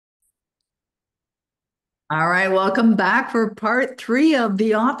All right, welcome back for part three of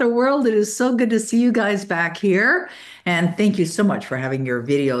the author world. It is so good to see you guys back here. And thank you so much for having your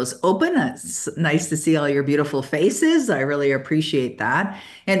videos open. It's nice to see all your beautiful faces. I really appreciate that.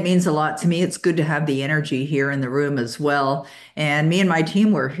 It means a lot to me. It's good to have the energy here in the room as well. And me and my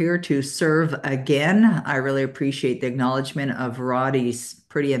team, we're here to serve again. I really appreciate the acknowledgement of Roddy's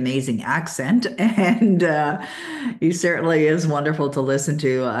pretty amazing accent. And he certainly is wonderful to listen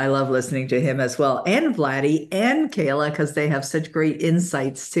to. I love listening to him as well, and Vladdy and Kayla, because they have such great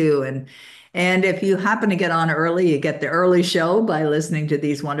insights too. And if you happen to get on early, you get the early show by listening to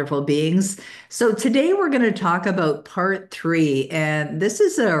these wonderful beings. So today we're going to talk about part three, and this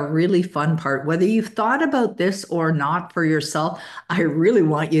is a really fun part. Whether you've thought about this or not for yourself, I really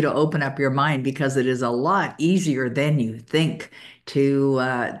want you to open up your mind because it is a lot easier than you think to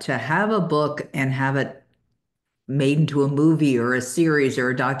have a book and have it made into a movie or a series or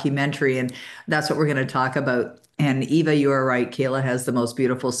a documentary. And that's what we're going to talk about. And Eva, you are right. Kayla has the most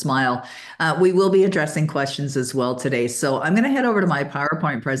beautiful smile. We will be addressing questions as well today. So I'm going to head over to my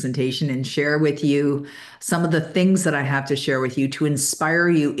PowerPoint presentation and share with you some of the things that I have to share with you to inspire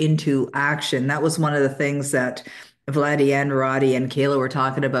you into action. That was one of the things that Vladdy and Roddy and Kayla were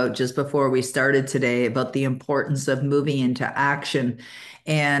talking about just before we started today about the importance of moving into action.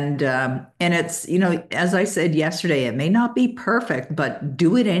 And it's, as I said yesterday, it may not be perfect, but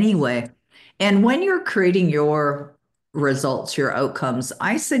do it anyway. And when you're creating your results, your outcomes,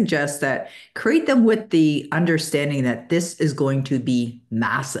 I suggest that create them with the understanding that this is going to be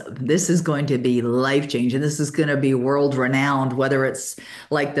massive. This is going to be life-changing. This is going to be world renowned, whether it's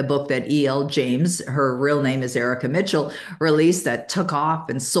like the book that E.L. James, her real name is Erica Mitchell, released that took off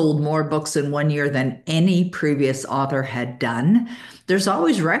and sold more books in 1 year than any previous author had done. There's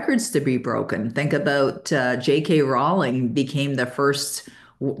always records to be broken. Think about J.K. Rowling became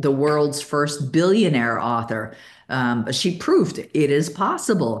the world's first billionaire author. She proved it is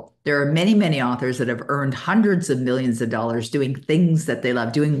possible. There are many, many authors that have earned hundreds of millions of dollars doing things that they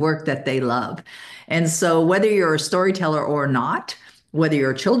love, doing work that they love. And so, whether you're a storyteller or not, whether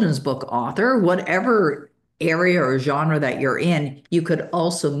you're a children's book author, whatever area or genre that you're in, you could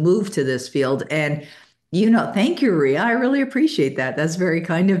also move to this field. And thank you, Ria. I really appreciate that. That's very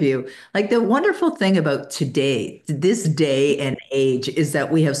kind of you. Like the wonderful thing about today, this day and age, is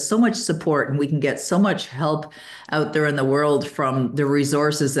that we have so much support and we can get so much help out there in the world from the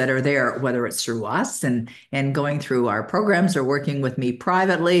resources that are there, whether it's through us and going through our programs or working with me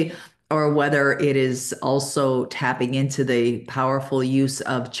privately, or whether it is also tapping into the powerful use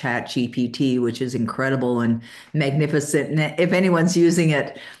of Chat GPT, which is incredible and magnificent. And if anyone's using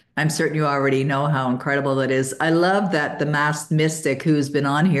it, I'm certain you already know how incredible it is. I love that the masked mystic who's been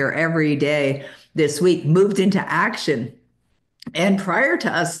on here every day this week moved into action. And prior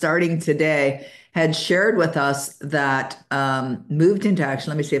to us starting today, had shared with us that moved into action.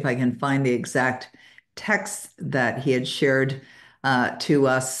 Let me see if I can find the exact text that he had shared to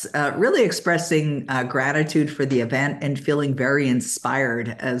us, really expressing gratitude for the event and feeling very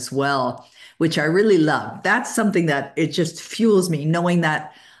inspired as well, which I really love. That's something that it just fuels me, knowing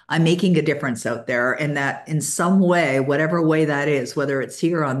that I'm making a difference out there and that in some way, whatever way that is, whether it's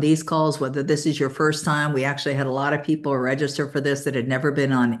here on these calls, whether this is your first time, we actually had a lot of people register for this that had never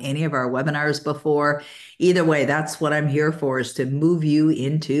been on any of our webinars before. Either way, that's what I'm here for, is to move you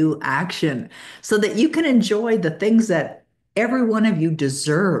into action so that you can enjoy the things that every one of you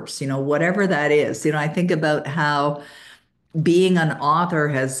deserves, whatever that is. I think about how being an author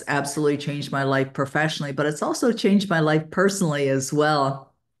has absolutely changed my life professionally, but it's also changed my life personally as well.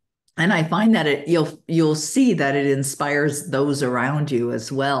 And I find that you'll see that it inspires those around you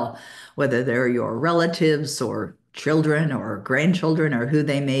as well, whether they're your relatives or children or grandchildren or who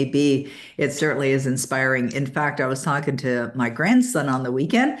they may be. It certainly is inspiring. In fact, I was talking to my grandson on the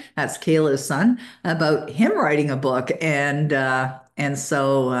weekend, that's Kayla's son, about him writing a book. And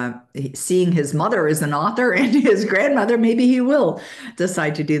so seeing his mother as an author and his grandmother, maybe he will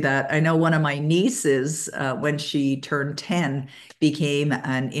decide to do that. I know one of my nieces, when she turned 10, became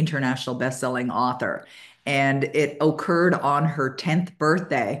an international best-selling author. And it occurred on her 10th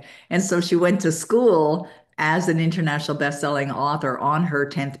birthday. And so she went to school as an international best-selling author on her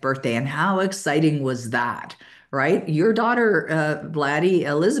 10th birthday. And how exciting was that? Right? Your daughter, Vladdy,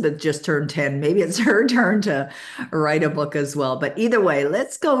 Elizabeth, just turned 10. Maybe it's her turn to write a book as well. But either way,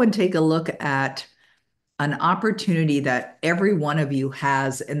 let's go and take a look at an opportunity that every one of you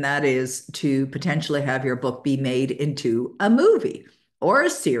has, and that is to potentially have your book be made into a movie or a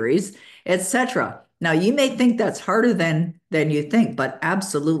series, etc. Now, you may think that's harder than you think, but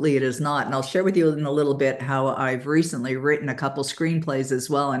absolutely it is not. And I'll share with you in a little bit how I've recently written a couple screenplays as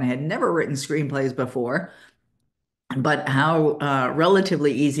well, and had never written screenplays before, but how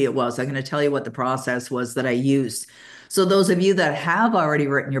relatively easy it was. I'm going to tell you what the process was that I used. So, those of you that have already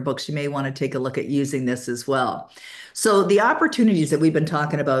written your books, you may want to take a look at using this as well. So, the opportunities that we've been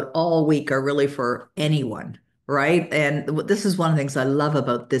talking about all week are really for anyone, right? And this is one of the things I love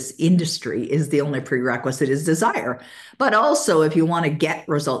about this industry is the only prerequisite is desire. But also, if you want to get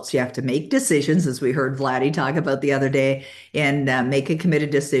results, you have to make decisions, as we heard Vladdy talk about the other day, and make a committed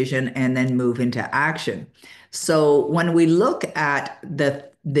decision and then move into action. So when we look at the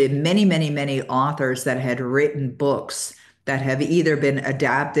many, many, many authors that had written books that have either been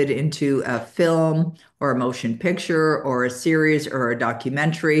adapted into a film or a motion picture or a series or a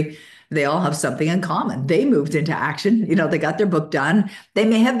documentary, they all have something in common. They moved into action. They got their book done. They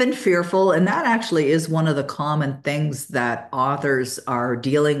may have been fearful, and that actually is one of the common things that authors are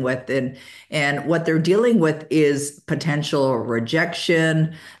dealing with. And what they're dealing with is potential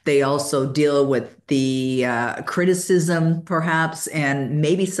rejection. They also deal with the criticism, perhaps, and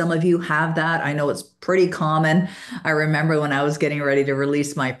maybe some of you have that. I know it's pretty common. I remember when I was getting ready to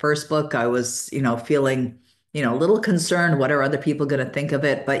release my first book, I was, feeling a little concerned. What are other people going to think of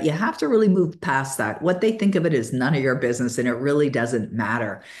it? But you have to really move past that. What they think of it is none of your business, and it really doesn't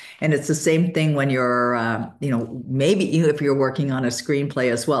matter. And it's the same thing when you're, maybe if you're working on a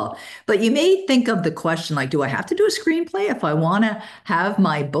screenplay as well. But you may think of the question like, do I have to do a screenplay if I want to have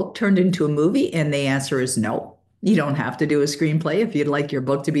my book turned into a movie? And the answer is no. You don't have to do a screenplay if you'd like your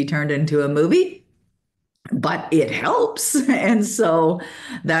book to be turned into a movie, but it helps. And so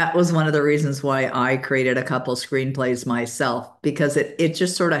that was one of the reasons why I created a couple screenplays myself, because it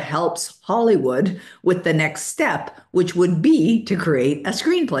just sort of helps Hollywood with the next step, which would be to create a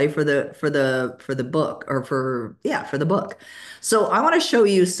screenplay for the book, or for the book. So I want to show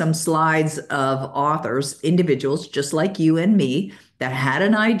you some slides of authors, individuals just like you and me, that had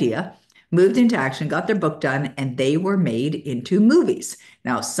an idea, moved into action, got their book done, and they were made into movies.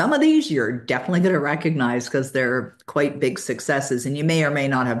 Now, some of these you're definitely going to recognize because they're quite big successes, and you may or may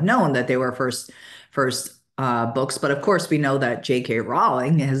not have known that they were first books. But of course, we know that J.K.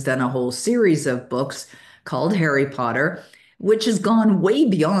 Rowling has done a whole series of books called Harry Potter, which has gone way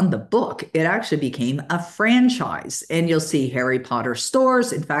beyond the book. It actually became a franchise, and you'll see Harry Potter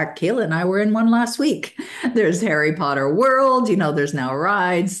stores. In fact, Kayla and I were in one last week. There's Harry Potter World, there's now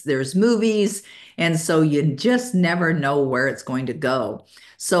rides, there's movies, and so you just never know where it's going to go.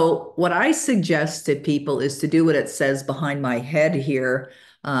 So what I suggest to people is to do what it says behind my head here,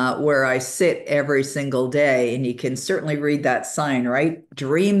 where I sit every single day. And you can certainly read that sign, right?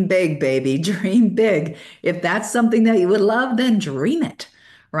 Dream big, baby, dream big. If that's something that you would love, then dream it,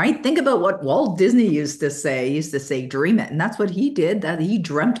 right? Think about what Walt Disney used to say. He used to say, dream it. And that's what he did, that he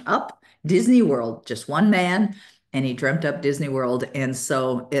dreamt up Disney World, just one man. And he dreamt up Disney World. And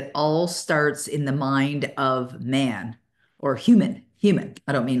so it all starts in the mind of man, or human.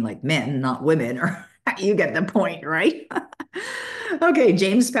 I don't mean like men, not women, or you get the point, right? Okay,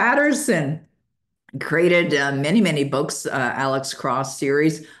 James Patterson created many, many books, Alex Cross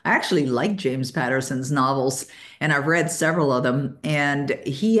series. I actually like James Patterson's novels, and I've read several of them. And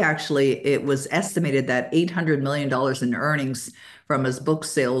it was estimated that $800 million in earnings from his book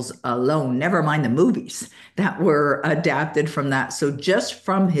sales alone, never mind the movies that were adapted from that. So just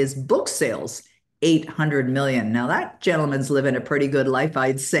from his book sales, 800 million. Now that gentleman's living a pretty good life,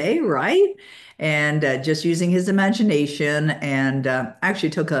 I'd say, right? And just using his imagination, and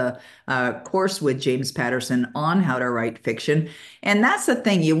actually took a course with James Patterson on how to write fiction. And that's the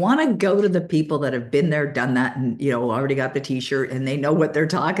thing. You want to go to the people that have been there, done that, and, already got the t-shirt, and they know what they're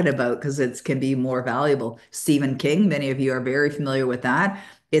talking about, because it can be more valuable. Stephen King, many of you are very familiar with that.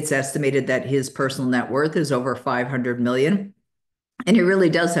 It's estimated that his personal net worth is over 500 million. And he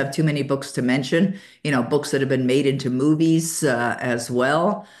really does have too many books to mention, books that have been made into movies as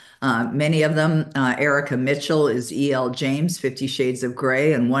well. Many of them, Erica Mitchell is E.L. James, 50 Shades of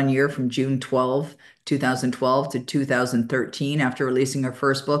Grey, and 1 year from June 2012 to 2013, after releasing her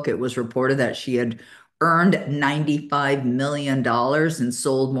first book, it was reported that she had earned $95 million and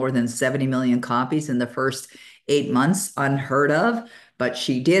sold more than 70 million copies in the first 8 months. Unheard of. But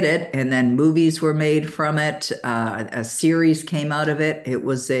she did it, and then movies were made from it. A series came out of it. It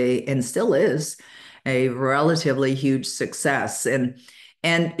was and still is, a relatively huge success.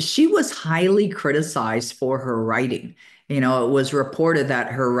 And she was highly criticized for her writing. It was reported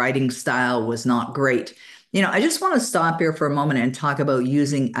that her writing style was not great. I just want to stop here for a moment and talk about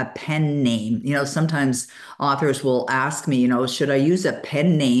using a pen name. Sometimes authors will ask me, should I use a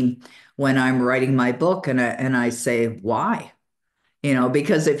pen name when I'm writing my book, and I say, why?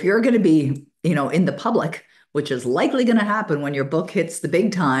 Because if you're going to be, in the public, which is likely going to happen when your book hits the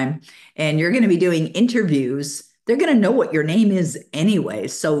big time, and you're going to be doing interviews, they're going to know what your name is anyway.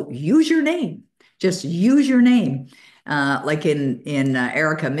 So use your name. Just use your name. Like in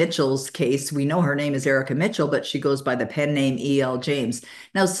Erica Mitchell's case, we know her name is Erica Mitchell, but she goes by the pen name E.L. James.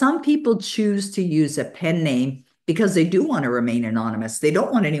 Now, some people choose to use a pen name because they do want to remain anonymous. They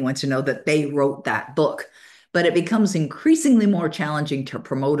don't want anyone to know that they wrote that book, but it becomes increasingly more challenging to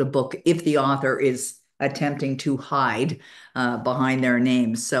promote a book if the author is attempting to hide behind their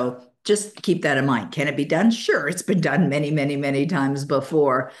name. So just keep that in mind. Can it be done? Sure, it's been done many, many, many times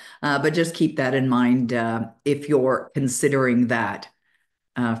before, but just keep that in mind if you're considering that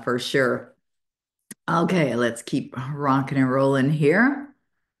for sure. Okay, let's keep rocking and rolling here.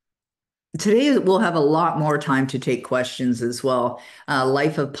 Today we'll have a lot more time to take questions as well.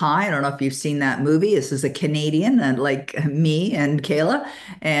 Life of Pi. I don't know if you've seen that movie. This is a Canadian, and like me and Kayla,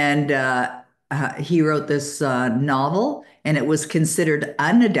 and he wrote this novel, and it was considered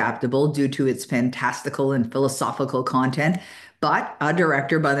unadaptable due to its fantastical and philosophical content. But a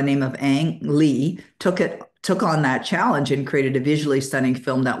director by the name of Ang Lee took on that challenge and created a visually stunning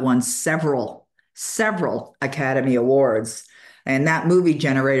film that won several Academy Awards. And that movie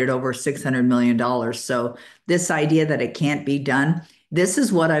generated over $600 million. So this idea that it can't be done, this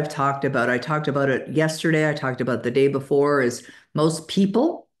is what I've talked about. I talked about it yesterday. I talked about the day before is most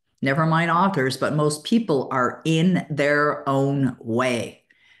people, never mind authors, but most people are in their own way.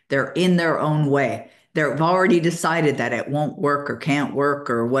 They're in their own way. They've already decided that it won't work or can't work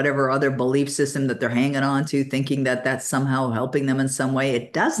or whatever other belief system that they're hanging on to, thinking that that's somehow helping them in some way.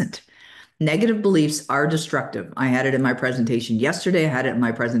 It doesn't. Negative beliefs are destructive. I had it in my presentation yesterday. I had it in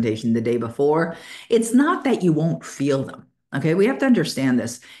my presentation the day before. It's not that you won't feel them. Okay, we have to understand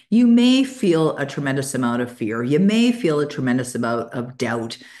this. You may feel a tremendous amount of fear. You may feel a tremendous amount of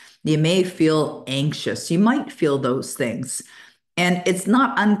doubt. You may feel anxious. You might feel those things. And it's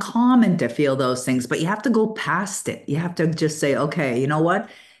not uncommon to feel those things, but you have to go past it. You have to just say, okay, you know what?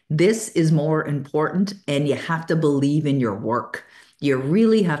 This is more important, and you have to believe in your work. You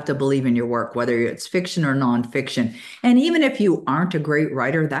really have to believe in your work, whether it's fiction or nonfiction. And even if you aren't a great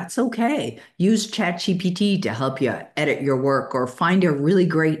writer, that's okay. Use ChatGPT to help you edit your work, or find a really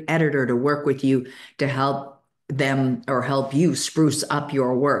great editor to work with you to help them or help you spruce up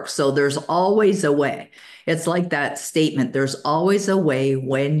your work. So there's always a way. It's like that statement, there's always a way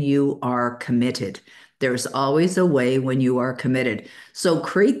when you are committed. There's always a way when you are committed. So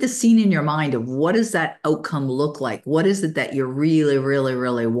create the scene in your mind of what does that outcome look like? What is it that you really, really,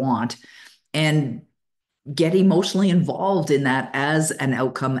 really want? And get emotionally involved in that as an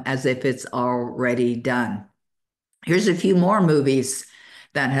outcome, as if it's already done. Here's a few more movies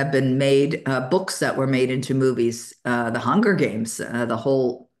that have been made, books that were made into movies. The Hunger Games, that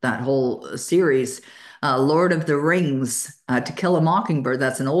whole series. Lord of the Rings, To Kill a Mockingbird,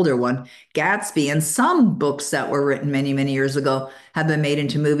 that's an older one. Gatsby, and some books that were written many, many years ago have been made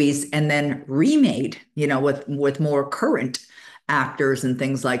into movies and then remade, with more current actors and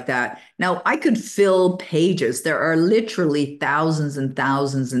things like that. Now, I could fill pages. There are literally thousands and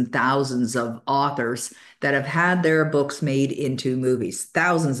thousands and thousands of authors that have had their books made into movies,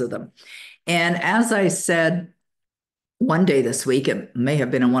 thousands of them. And as I said one day this week, it may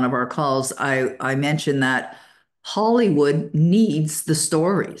have been in one of our calls, I mentioned that Hollywood needs the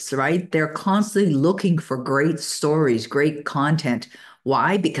stories, right? They're constantly looking for great stories, great content.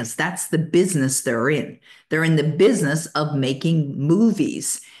 Why? Because that's the business they're in. They're in the business of making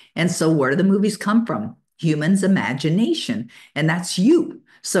movies. And so where do the movies come from? Humans' imagination. And that's you.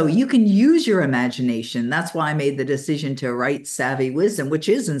 So you can use your imagination. That's why I made the decision to write Savvy Wisdom, which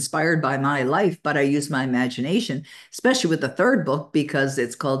is inspired by my life, but I use my imagination, especially with the third book, because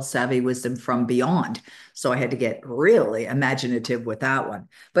it's called Savvy Wisdom from Beyond. So I had to get really imaginative with that one.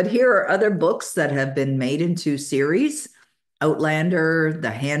 But here are other books that have been made into series. Outlander,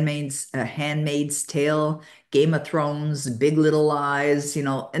 Handmaid's Tale, Game of Thrones, Big Little Lies,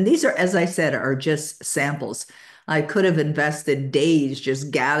 and these are, as I said, are just samples. I could have invested days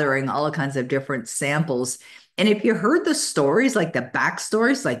just gathering all kinds of different samples. And if you heard the stories, like the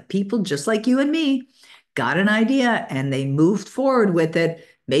backstories, like people just like you and me got an idea and they moved forward with it,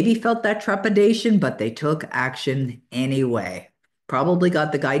 maybe felt that trepidation, but they took action anyway. Probably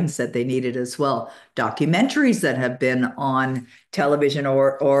got the guidance that they needed as well. Documentaries that have been on television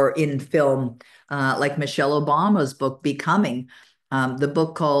or in film, like Michelle Obama's book, Becoming, the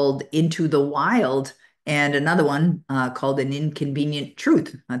book called Into the Wild, and another one called An Inconvenient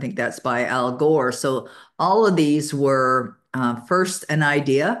Truth. I think that's by Al Gore. So all of these were first an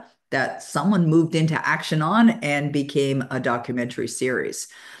idea, that someone moved into action on and became a documentary series.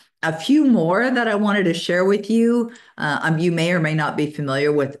 A few more that I wanted to share with you. You may or may not be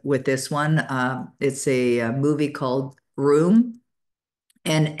familiar with this one. It's a movie called Room.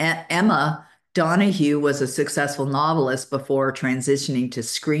 And Emma Donahue was a successful novelist before transitioning to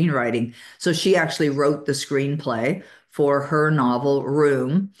screenwriting. So she actually wrote the screenplay for her novel,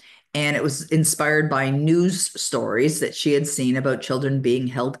 Room. And it was inspired by news stories that she had seen about children being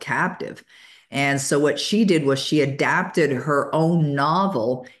held captive. And so what she did was she adapted her own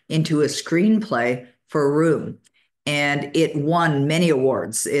novel into a screenplay for Room. And it won many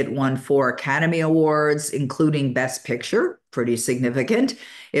awards. It won 4 Academy Awards, including Best Picture, pretty significant.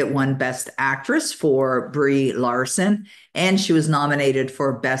 It won Best Actress for Brie Larson, and she was nominated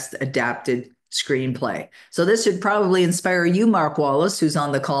for Best Adapted Screenplay. So this should probably inspire you, Mark Wallace, who's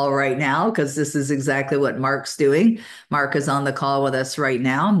on the call right now, because this is exactly what Mark's doing. Mark is on the call with us right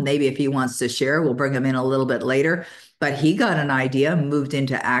now. Maybe if he wants to share, we'll bring him in a little bit later. But he got an idea, moved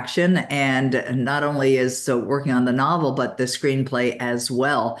into action, and not only is so working on the novel, but the screenplay as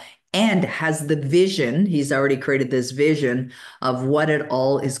well, and has the vision. He's already created this vision of what it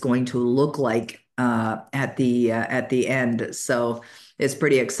all is going to look like at the end. So it's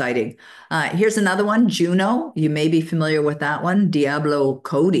pretty exciting. Here's another one, Juno. You may be familiar with that one. Diablo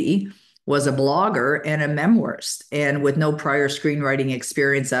Cody was a blogger and a memoirist, and with no prior screenwriting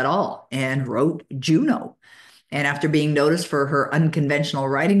experience at all, and wrote Juno. And after being noticed for her unconventional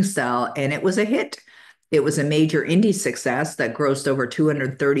writing style, and it was a hit. It was a major indie success that grossed over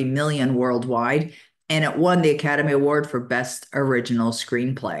 230 million worldwide, and it won the Academy Award for Best Original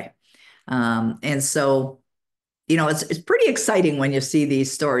Screenplay. And so, it's pretty exciting when you see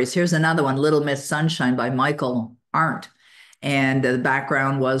these stories. Here's another one, Little Miss Sunshine by Michael Arndt. And the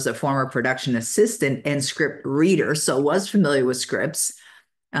background was a former production assistant and script reader, so was familiar with scripts,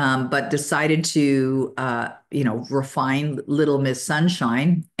 but decided to, refine Little Miss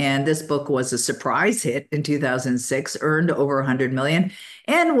Sunshine. And this book was a surprise hit in 2006, earned over 100 million,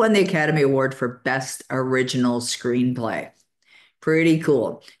 and won the Academy Award for Best Original Screenplay. Pretty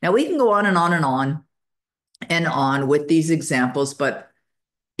cool. Now we can go on and on and on and on with these examples, but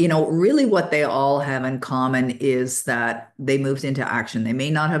really what they all have in common is that they moved into action. They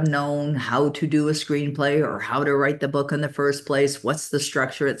may not have known how to do a screenplay or how to write the book in the first place, what's the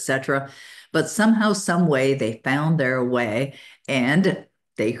structure, etc. But somehow, some way, they found their way and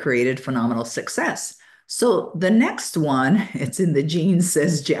they created phenomenal success. So the next one, it's in the genes,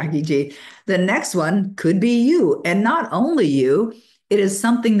 says Jackie G. The next one could be you. And not only you, it is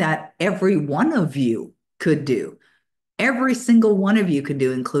something that every one of you could do. Every single one of you can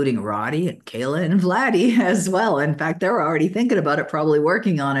do, including Roddy and Kayla and Vladdy as well. In fact, they're already thinking about it, probably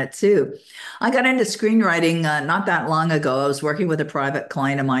working on it too. I got into screenwriting not that long ago. I was working with a private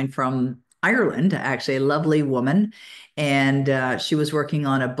client of mine from Ireland, actually, a lovely woman. And she was working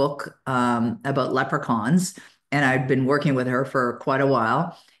on a book about leprechauns. And I'd been working with her for quite a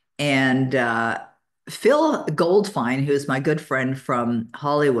while. And Phil Goldfine, who's my good friend from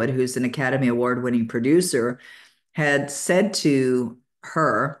Hollywood, who's an Academy Award winning producer, had said to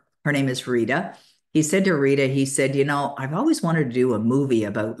her name is Rita. He said to Rita, he said, I've always wanted to do a movie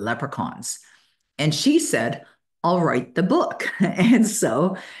about leprechauns. And she said, I'll write the book. And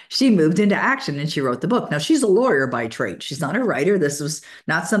so she moved into action and she wrote the book. Now, she's a lawyer by trade. She's not a writer. This was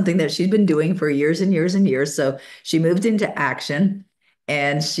not something that she's been doing for years and years and years. So she moved into action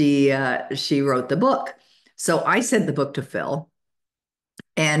and she wrote the book. So I sent the book to Phil.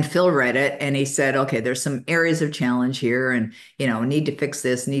 And Phil read it and he said, okay, there's some areas of challenge here and, need to fix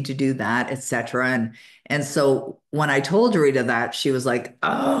this, need to do that, etc. And so when I told Rita that, she was like,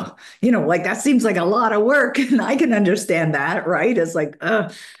 oh, like that seems like a lot of work. And I can understand that, right? It's like,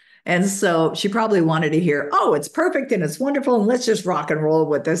 ugh. And so she probably wanted to hear, oh, it's perfect and it's wonderful. And let's just rock and roll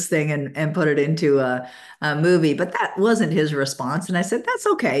with this thing and put it into a movie. But that wasn't his response. And I said, that's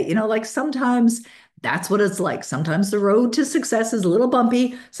okay. Like sometimes that's what it's like. Sometimes the road to success is a little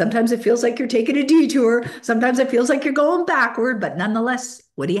bumpy. Sometimes it feels like you're taking a detour. Sometimes it feels like you're going backward. But nonetheless,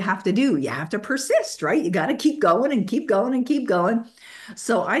 what do you have to do? You have to persist, right? You got to keep going and keep going and keep going.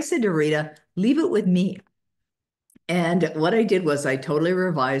 So I said to Rita, leave it with me. And what I did was I totally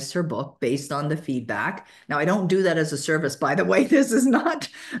revised her book based on the feedback. Now, I don't do that as a service, by the way. This is not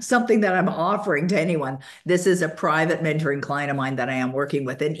something that I'm offering to anyone. This is a private mentoring client of mine that I am working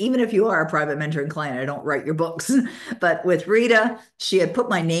with. And even if you are a private mentoring client, I don't write your books. But with Rita, she had put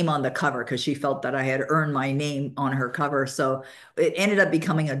my name on the cover because she felt that I had earned my name on her cover. So it ended up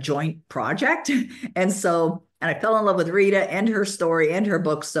becoming a joint project. And I fell in love with Rita and her story and her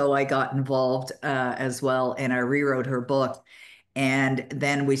book. So I got involved as well. And I rewrote her book. And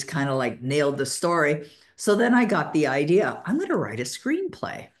then we kind of like nailed the story. So then I got the idea, I'm going to write a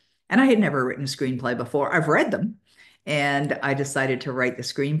screenplay. And I had never written a screenplay before. I've read them. And I decided to write the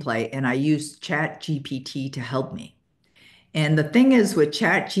screenplay, and I used Chat GPT to help me. And the thing is with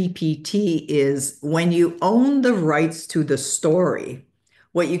ChatGPT is when you own the rights to the story,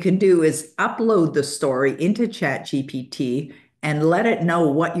 what you can do is upload the story into ChatGPT and let it know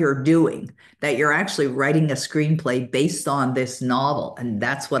what you're doing, that you're actually writing a screenplay based on this novel. And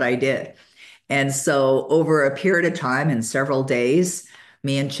that's what I did. And so over a period of time in several days,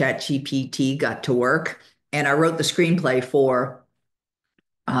 me and ChatGPT got to work and I wrote the screenplay for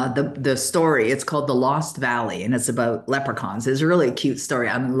the story. It's called The Lost Valley, and it's about leprechauns. It's a really cute story.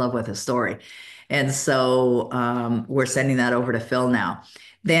 I'm in love with the story, and so we're sending that over to Phil now.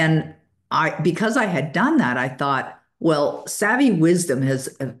 Then because I had done that, I thought, well, Savvy Wisdom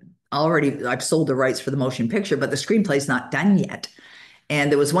has already. I've sold the rights for the motion picture, but the screenplay's not done yet. And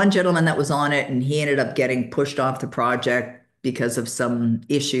there was one gentleman that was on it, and he ended up getting pushed off the project because of some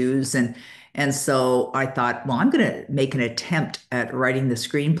issues. And so I thought, well, I'm going to make an attempt at writing the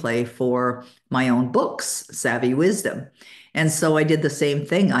screenplay for my own books, Savvy Wisdom. And so I did the same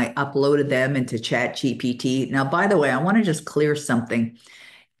thing. I uploaded them into Chat GPT. Now, by the way, I want to just clear something.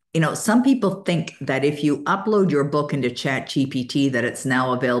 Some people think that if you upload your book into Chat GPT, that it's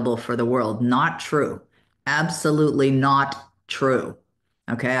now available for the world. Not true. Absolutely not true.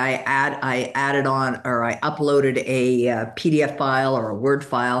 Okay, I added on or I uploaded a, PDF file or a Word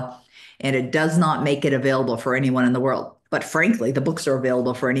file, and it does not make it available for anyone in the world. But frankly, the books are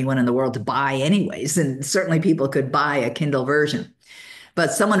available for anyone in the world to buy anyways, and certainly people could buy a Kindle version.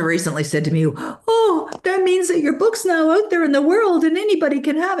 But someone recently said to me, "Oh, that means that your book's now out there in the world and anybody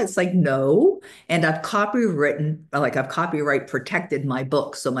can have it." It's like, no. And I've copyright protected my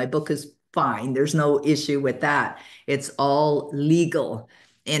book. So my book is fine. There's no issue with that. It's all legal.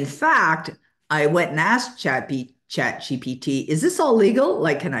 In fact, I went and asked ChatGPT, is this all legal?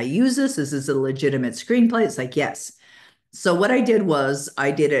 Like, can I use this? Is this a legitimate screenplay? It's like, yes. So what I did was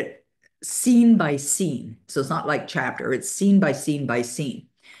I did it scene by scene. So it's not like chapter, it's scene by scene by scene.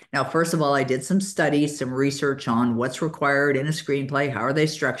 Now, first of all, I did some studies, some research on what's required in a screenplay. How are they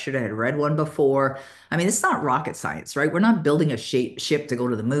structured? I had read one before. I mean, it's not rocket science, right? We're not building a ship to go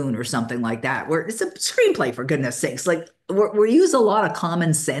to the moon or something like that. It's a screenplay, for goodness sakes. Like we use a lot of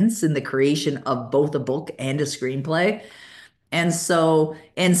common sense in the creation of both a book and a screenplay. And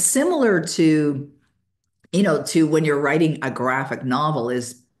similar to when you're writing a graphic novel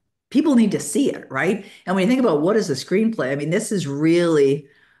is people need to see it, right? And when you think about what is a screenplay, I mean, this is really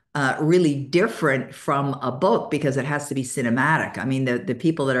different from a book because it has to be cinematic. I mean, the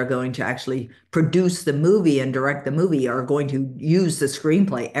people that are going to actually produce the movie and direct the movie are going to use the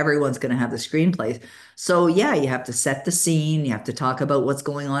screenplay. Everyone's going to have the screenplays. So yeah, you have to set the scene, you have to talk about what's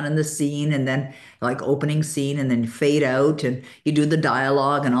going on in the scene, and then like opening scene and then fade out, and you do the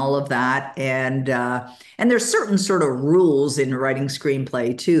dialogue and all of that. And there's certain sort of rules in writing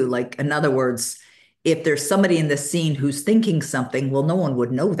screenplay too. Like, in other words, if there's somebody in the scene who's thinking something, well, no one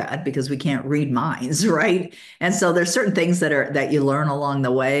would know that because we can't read minds, right? And so there's certain things that you learn along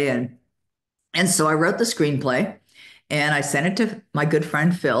the way. And so I wrote the screenplay and I sent it to my good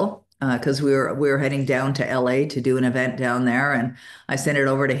friend Phil because we were heading down to LA to do an event down there, and I sent it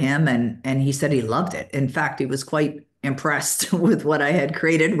over to him, and he said he loved it. In fact, he was quite impressed with what I had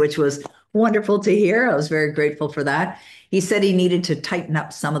created, which was wonderful to hear. I was very grateful for that. He said he needed to tighten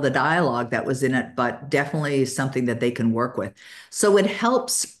up some of the dialogue that was in it, but definitely something that they can work with. So it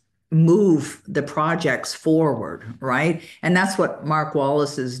helps move the projects forward, right? And that's what Mark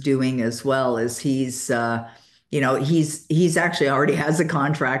Wallace is doing as well, is he's actually already has a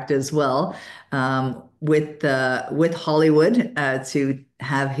contract as well, with Hollywood, to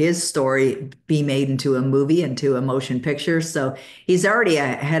have his story be made into a movie, into a motion picture. So he's already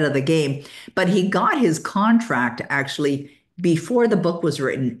ahead of the game. But he got his contract actually before the book was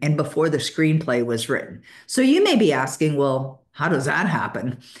written and before the screenplay was written. So you may be asking, well, how does that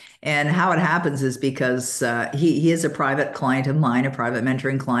happen? And how it happens is because he is a private client of mine, a private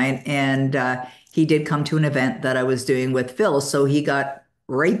mentoring client, and he did come to an event that I was doing with Phil. So he got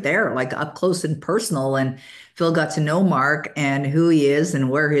right there, like up close and personal. And Phil got to know Mark and who he is and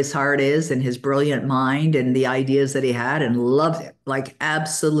where his heart is and his brilliant mind and the ideas that he had, and loved it, like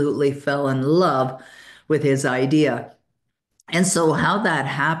absolutely fell in love with his idea. And so how that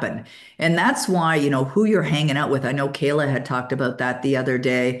happened. And that's why, who you're hanging out with. I know Kayla had talked about that the other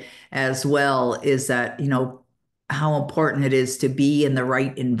day as well, is that, how important it is to be in the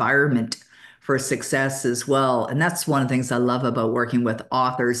right environment for success as well. And that's one of the things I love about working with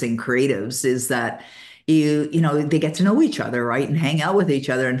authors and creatives is that, they get to know each other, right? And hang out with each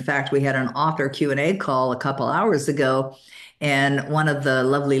other. In fact, we had an author Q&A call a couple hours ago, and one of the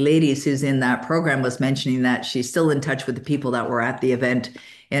lovely ladies who's in that program was mentioning that she's still in touch with the people that were at the event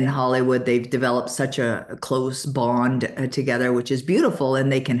in Hollywood. They've developed such a close bond together, which is beautiful,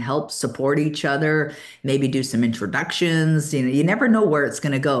 and they can help support each other, maybe do some introductions. You never know where it's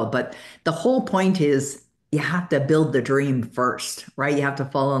going to go, but the whole point is you have to build the dream first, right? You have to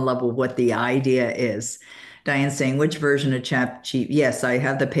fall in love with what the idea is. Diane's saying, which version of Chat Cheap? Yes, I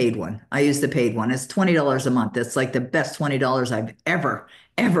have the paid one. I use the paid one. It's $20 a month. It's like the best $20 I've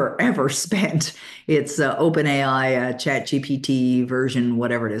ever spent. It's OpenAI Chat GPT version,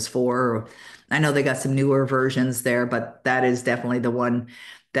 whatever it is for. I know they got some newer versions there, but that is definitely the one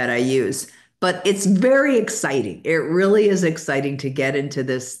that I use. But it's very exciting. It really is exciting to get into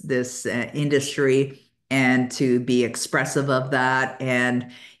this industry and to be expressive of that.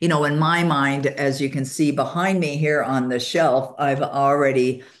 And, in my mind, as you can see behind me here on the shelf, I've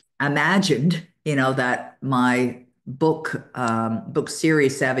already imagined, that my book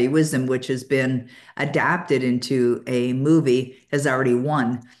series, Savvy Wisdom, which has been adapted into a movie, has already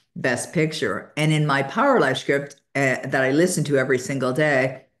won Best Picture. And in my Power Life script that I listen to every single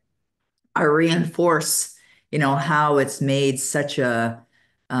day, I reinforce, how it's made such a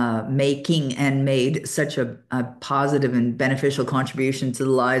making and made such a positive and beneficial contribution to the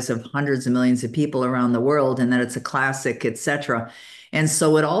lives of hundreds of millions of people around the world, and that it's a classic, etc. And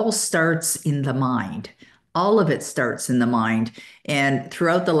so it all starts in the mind. All of it starts in the mind. And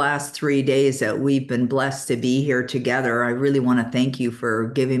throughout the last 3 days that we've been blessed to be here together, I really want to thank you for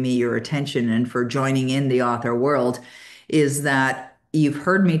giving me your attention and for joining in the author world, is that you've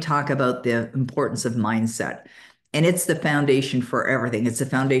heard me talk about the importance of mindset. And it's the foundation for everything. It's the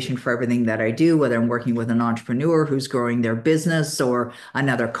foundation for everything that I do, whether I'm working with an entrepreneur who's growing their business, or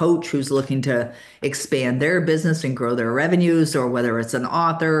another coach who's looking to expand their business and grow their revenues, or whether it's an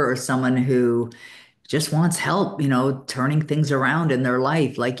author or someone who just wants help, turning things around in their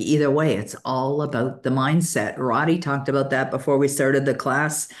life. Like, either way, it's all about the mindset. Roddy talked about that before we started the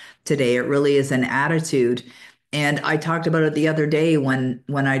class today. It really is an attitude. And I talked about it the other day when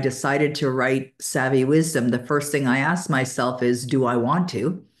I decided to write Savvy Wisdom. The first thing I asked myself is, do I want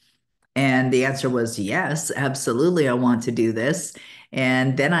to? And the answer was yes, absolutely, I want to do this.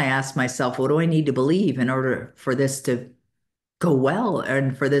 And then I asked myself, what do I need to believe in order for this to go well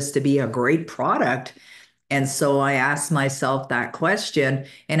and for this to be a great product? And so I asked myself that question,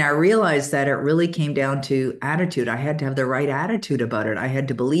 and I realized that it really came down to attitude. I had to have the right attitude about it. I had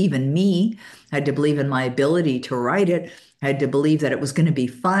to believe in me. I had to believe in my ability to write it. I had to believe that it was going to be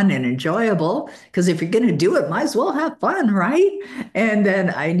fun and enjoyable, because if you're going to do it, might as well have fun, right? And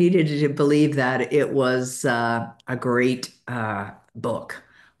then I needed to believe that it was a great book,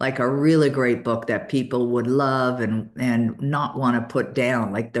 like a really great book that people would love and not want to put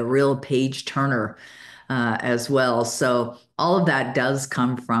down, like the real page turner as well. So all of that does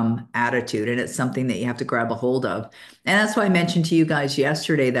come from attitude, and it's something that you have to grab a hold of. And that's why I mentioned to you guys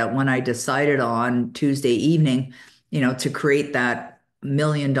yesterday that when I decided on Tuesday evening, to create that $1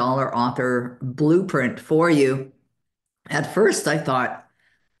 million author blueprint for you, at first I thought,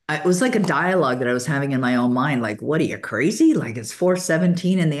 it was like a dialogue that I was having in my own mind. Like, what are you, crazy? Like, it's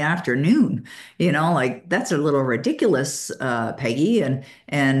 4:17 in the afternoon. Like, that's a little ridiculous, Peggy. And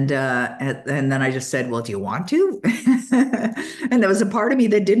then I just said, well, do you want to? And there was a part of me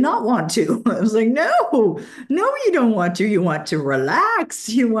that did not want to. I was like, no, no, you don't want to. You want to relax.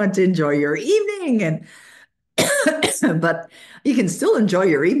 You want to enjoy your evening. But you can still enjoy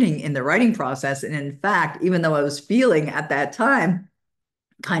your evening in the writing process. And in fact, even though I was feeling at that time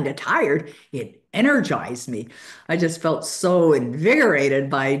kind of tired, it energized me. I just felt so invigorated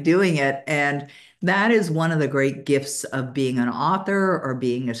by doing it. And that is one of the great gifts of being an author or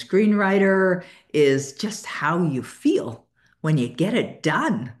being a screenwriter, is just how you feel when you get it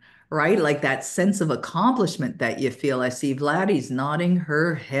done, right? Like that sense of accomplishment that you feel. I see Vladdy's nodding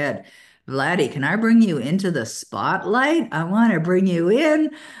her head. Vladdy, can I bring you into the spotlight? I want to bring you in,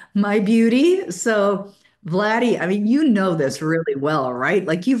 my beauty. So Vladdy, I mean, you know this really well, right?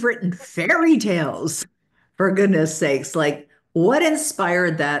 Like, you've written fairy tales, for goodness sakes. Like, what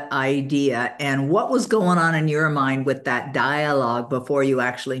inspired that idea, and what was going on in your mind with that dialogue before you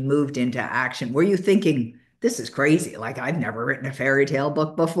actually moved into action? Were you thinking, this is crazy? Like, I've never written a fairy tale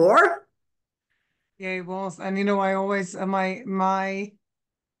book before? Yeah, it was. And I always my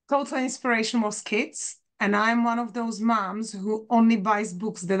total inspiration was kids. And I'm one of those moms who only buys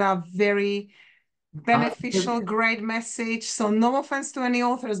books that are very beneficial, great message. So no offense to any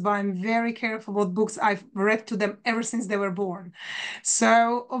authors, but I'm very careful what books I've read to them ever since they were born.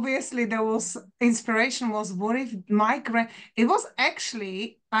 So obviously there was inspiration was what if it was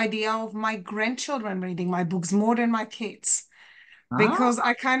actually idea of my grandchildren reading my books more than my kids, Ah, because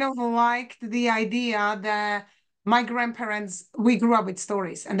I kind of liked the idea that my grandparents, we grew up with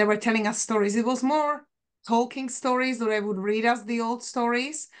stories and they were telling us stories. It was more talking stories, or they would read us the old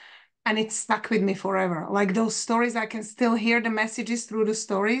stories, and it stuck with me forever. Like those stories, I can still hear the messages through the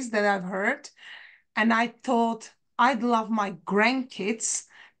stories that I've heard. And I thought I'd love my grandkids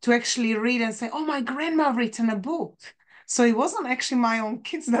to actually read and say, oh, my grandma written a book. So it wasn't actually my own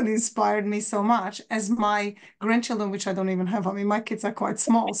kids that inspired me so much as my grandchildren, which I don't even have. I mean, my kids are quite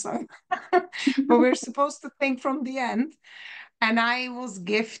small, so but we're supposed to think from the end. And I was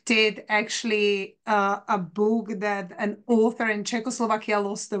gifted actually a book that an author in Czechoslovakia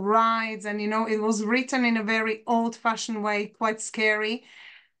lost the rights. And, it was written in a very old fashioned way, quite scary.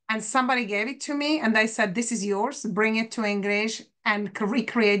 And somebody gave it to me and they said, this is yours, bring it to English and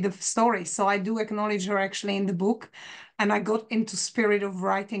recreate the story. So I do acknowledge her actually in the book. And I got into spirit of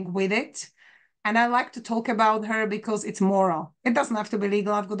writing with it. And I like to talk about her because it's moral. It doesn't have to be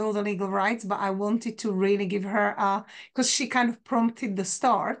legal. I've got all the legal rights, but I wanted to really give her because she kind of prompted the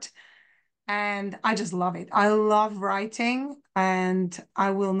start. And I just love it. I love writing and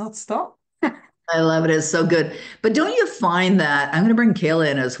I will not stop. I love it. It's so good. But don't you find that I'm going to bring Kayla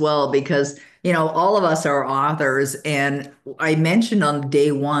in as well because, all of us are authors. And I mentioned on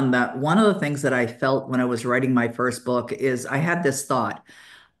day one that one of the things that I felt when I was writing my first book is I had this thought.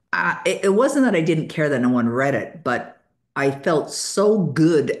 It wasn't that I didn't care that no one read it, but I felt so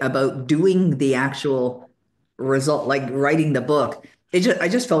good about doing the actual result, like writing the book. I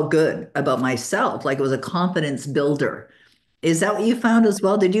just felt good about myself, like it was a confidence builder. Is that what you found as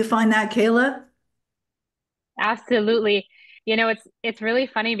well? Did you find that, Kayla? Absolutely. It's really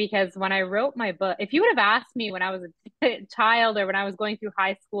funny because when I wrote my book, if you would have asked me when I was a child or when I was going through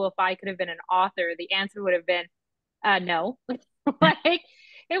high school if I could have been an author, the answer would have been no. Like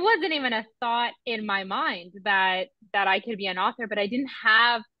it wasn't even a thought in my mind that I could be an author, but I didn't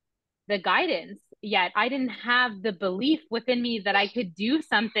have the guidance yet. I didn't have the belief within me that I could do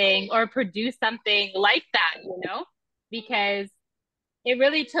something or produce something like that, because it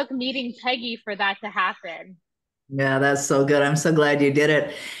really took meeting Peggy for that to happen. Yeah, that's so good. I'm so glad you did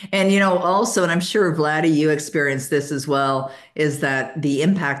it. And also, and I'm sure Vladdy, you experienced this as well, is that the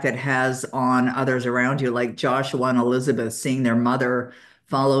impact it has on others around you, like Joshua and Elizabeth, seeing their mother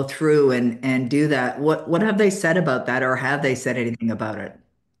follow through and do that. What have they said about that, or have they said anything about it?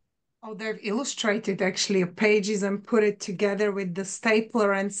 Oh, they've illustrated actually pages and put it together with the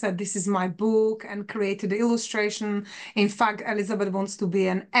stapler and said, this is my book, and created the illustration. In fact, Elizabeth wants to be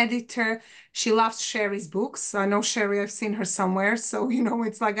an editor. She loves Sherry's books. I know Sherry, I've seen her somewhere. So,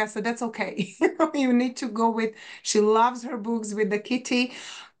 it's like I said, that's okay. You need to go with, she loves her books with the kitty,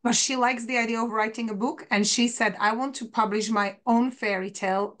 but she likes the idea of writing a book. And she said, I want to publish my own fairy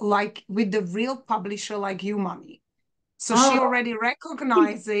tale, like with the real publisher like you, mommy. So she Oh, already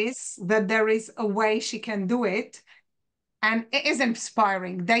recognizes that there is a way she can do it. And it is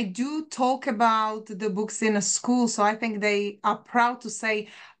inspiring. They do talk about the books in a school. So I think they are proud to say,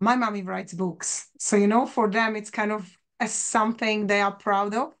 my mommy writes books. So, for them, it's kind of something they are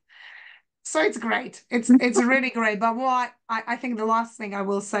proud of. So it's great. It's really great. But what I think the last thing I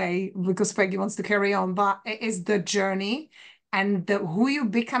will say, because Peggy wants to carry on, but it is the journey and who you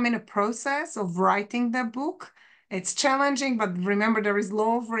become in a process of writing the book. It's challenging, but remember there is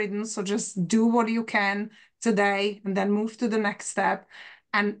law of written. So just do what you can today and then move to the next step.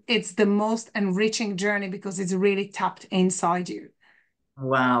 And it's the most enriching journey because it's really tapped inside you.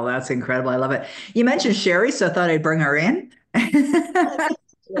 wow, that's incredible. I love it. You mentioned Sherry, so I thought I'd bring her in.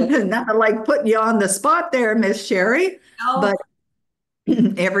 Nothing like putting you on the spot there, Miss Sherry. Oh, But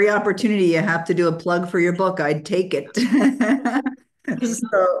every opportunity you have to do a plug for your book, I'd take it.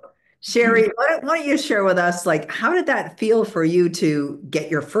 So, Sherry, why don't you share with us, like, how did that feel for you to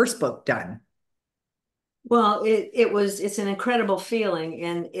get your first book done? well, it's an incredible feeling,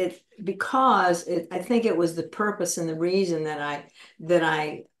 and I think it was the purpose and the reason that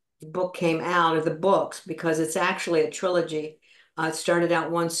the book came out of the books, because it's actually a trilogy. It started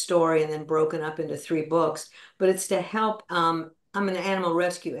out one story and then broken up into three books, but it's to help. I'm an animal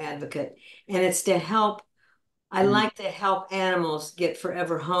rescue advocate, and it's to help. I like to help animals get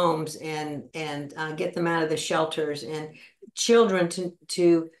forever homes and get them out of the shelters, and children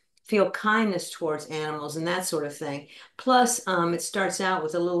to feel kindness towards animals and that sort of thing. Plus, it starts out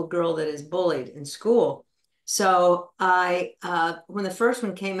with a little girl that is bullied in school. So when the first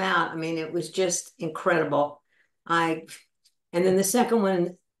one came out, I mean, it was just incredible. I, and then the second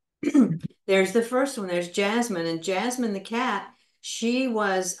one, there's the first one, there's Jasmine, and Jasmine the cat, she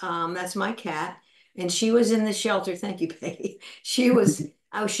was, that's my cat, and she was in the shelter. Thank you, Peggy.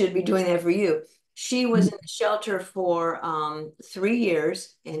 I should be doing that for you. She was in the shelter for 3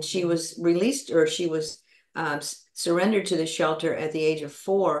 years, and she was released, or she was surrendered to the shelter at the age of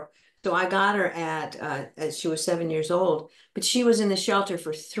 4. So I got her as she was 7 years old, but she was in the shelter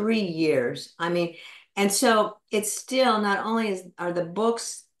for 3 years. I mean, and so it's still not only are the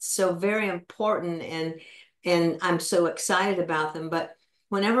books so very important, and I'm so excited about them, but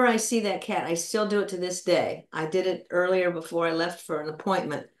whenever I see that cat, I still do it to this day. I did it earlier before I left for an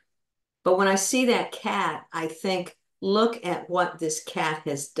appointment. But when I see that cat, I think, look at what this cat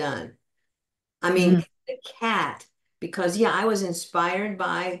has done. I mean, Mm. the cat, because yeah, I was inspired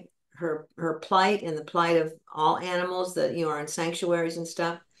by her plight and the plight of all animals that are in sanctuaries and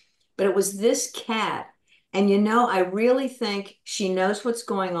stuff. But it was this cat. And I really think she knows what's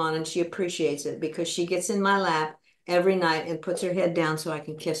going on and she appreciates it because she gets in my lap every night and puts her head down so I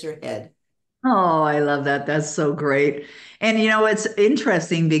can kiss her head. Oh, I love that. That's so great. And it's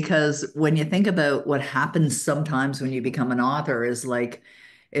interesting because when you think about what happens sometimes when you become an author is like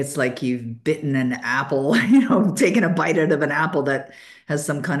it's like you've bitten an apple, taken a bite out of an apple that has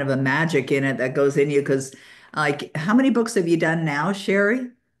some kind of a magic in it that goes in you. Because like how many books have you done now, Sherry?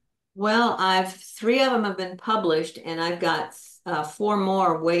 Well, I've three of them have been published and I've got four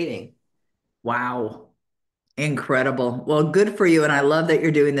more waiting. Wow. Incredible. Well, good for you. And I love that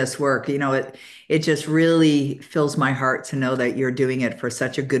you're doing this work. It just really fills my heart to know that you're doing it for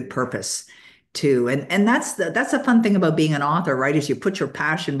such a good purpose too. And that's the fun thing about being an author, right? Is you put your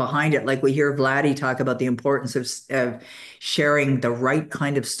passion behind it. Like we hear Vladdy talk about the importance of sharing the right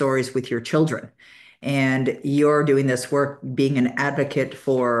kind of stories with your children. And you're doing this work being an advocate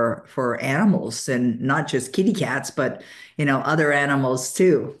for animals and not just kitty cats, but other animals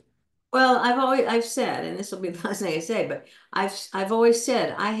too. Well, I've said, and this will be the last thing I say, but I've always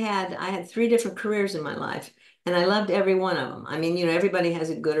said I had three different careers in my life, and I loved every one of them. I mean, everybody has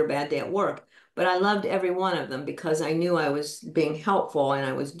a good or bad day at work, but I loved every one of them because I knew I was being helpful and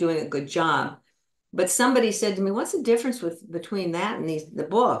I was doing a good job. But somebody said to me, "What's the difference between that and the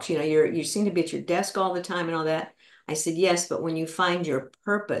books? You seem to be at your desk all the time and all that." I said, "Yes, but when you find your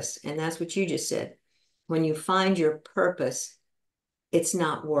purpose, and that's what you just said, when you find your purpose, it's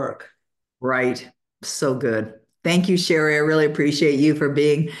not work." Right. So good. Thank you, Sherry. I really appreciate you for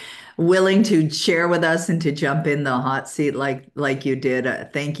being willing to share with us and to jump in the hot seat like you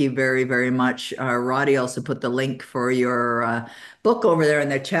did. Thank you very, very much. Roddy also put the link for your book over there in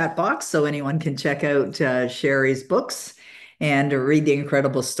the chat box so anyone can check out Sherry's books and read the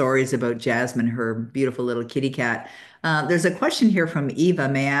incredible stories about Jasmine, her beautiful little kitty cat. There's a question here from Eva.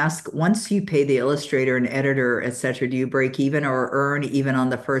 May I ask, once you pay the illustrator and editor, etc., do you break even or earn even on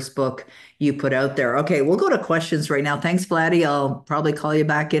the first book you put out there? Okay, we'll go to questions right now. Thanks, Vladdy. I'll probably call you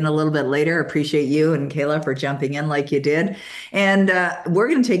back in a little bit later. Appreciate you and Kayla for jumping in like you did. And we're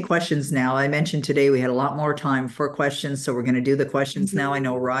going to take questions now. I mentioned today we had a lot more time for questions, so we're going to do the questions now. I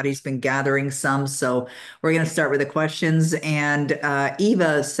know Roddy's been gathering some, so we're going to start with the questions. And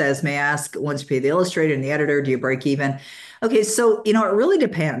Eva says, may I ask, once you pay the illustrator and the editor, do you break even? Okay, so it really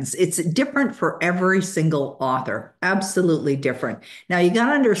depends. It's different for every single author, absolutely different. Now you got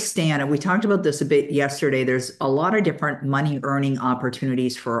to understand, and we talked about this a bit yesterday, there's a lot of different money earning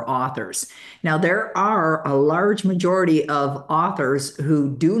opportunities for authors. Now there are a large majority of authors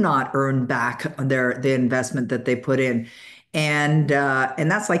who do not earn back the investment that they put in. And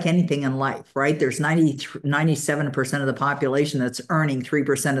that's like anything in life, right? There's 97% of the population that's earning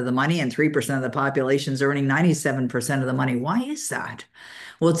 3% of the money, and 3% of the population is earning 97% of the money. Why is that?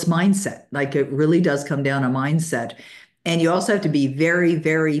 Well, it's mindset. Like it really does come down to mindset. And you also have to be very,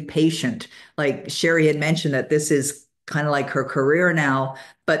 very patient. Like Sherry had mentioned that this is kind of like her career now.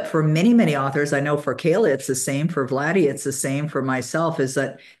 But for many, many authors, I know for Kayla, it's the same. For Vladdy, it's the same. For myself, is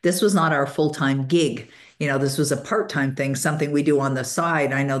that this was not our full-time gig. This was a part-time thing, something we do on the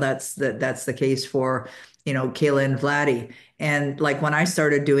side. I know that's the case for, Kayla and Vladdy. And like when I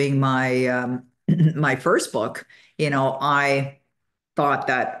started doing my my first book, I thought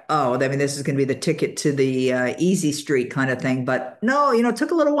that, oh, I mean, this is going to be the ticket to the easy street kind of thing. But no, it took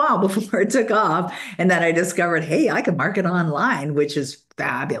a little while before it took off. And then I discovered, hey, I can market online, which is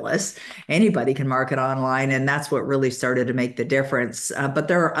fabulous. Anybody can market online, and that's what really started to make the difference. But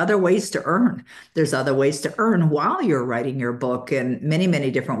there are other ways to earn. There's other ways to earn while you're writing your book in many, many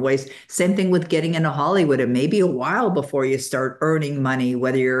different ways. Same thing with getting into Hollywood. It may be a while before you start earning money,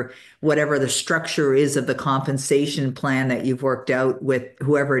 whether you're whatever the structure is of the compensation plan that you've worked out with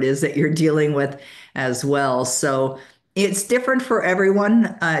whoever it is that you're dealing with as well. So it's different for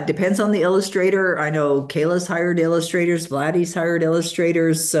everyone. Depends on the illustrator. I know Kayla's hired illustrators, Vladdy's hired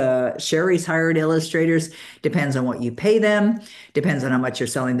illustrators, Sherry's hired illustrators. Depends on what you pay them. Depends on how much you're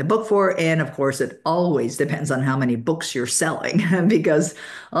selling the book for. And of course, it always depends on how many books you're selling because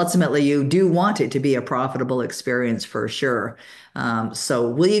ultimately you do want it to be a profitable experience for sure. So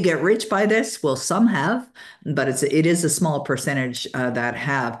will you get rich by this? Well, some have, but it is a small percentage that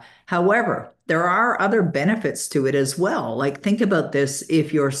have. However, there are other benefits to it as well. Like think about this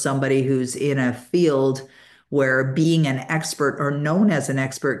if you're somebody who's in a field where being an expert or known as an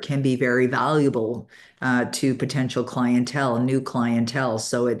expert can be very valuable to potential clientele, new clientele.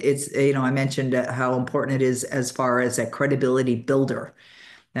 So I mentioned how important it is as far as a credibility builder.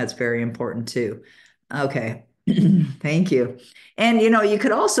 That's very important too. Okay. Thank you. And you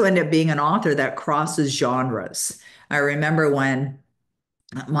could also end up being an author that crosses genres. I remember when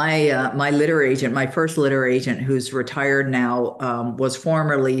my literary agent, my first literary agent, who's retired now, was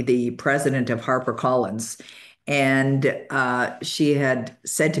formerly the president of HarperCollins, and she had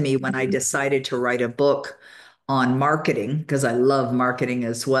said to me when I decided to write a book on marketing, because I love marketing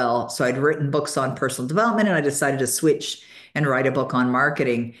as well. So I'd written books on personal development, and I decided to switch and write a book on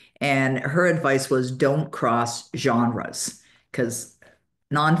marketing. And her advice was don't cross genres because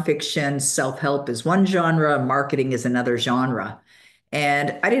nonfiction, self-help is one genre, marketing is another genre.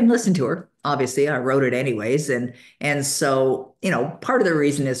 And I didn't listen to her. Obviously, I wrote it anyways. And so, part of the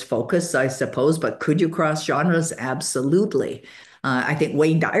reason is focus, I suppose, but could you cross genres? Absolutely. I think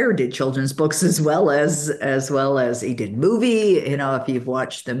Wayne Dyer did children's books as well as he did movie. If you've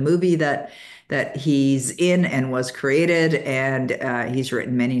watched the movie that he's in and was created, and he's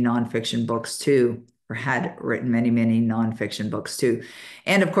written many nonfiction books too, or had written many, many nonfiction books too.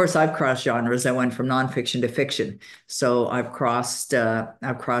 And of course, I've crossed genres. I went from nonfiction to fiction, so I've crossed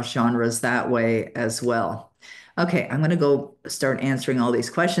genres that way as well. Okay, I'm going to go start answering all these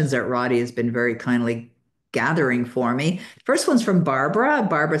questions that Roddy has been very kindly gathering for me. First one's from Barbara.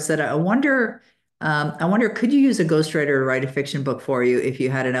 Barbara said, I wonder, could you use a ghostwriter to write a fiction book for you if you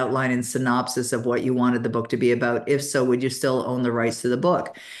had an outline and synopsis of what you wanted the book to be about? If so, would you still own the rights to the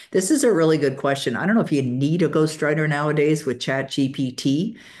book? This is a really good question. I don't know if you need a ghostwriter nowadays with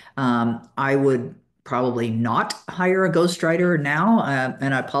ChatGPT. I would probably not hire a ghostwriter now.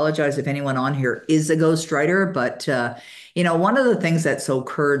 And I apologize if anyone on here is a ghostwriter, but one of the things that's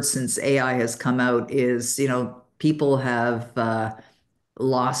occurred since AI has come out is, people have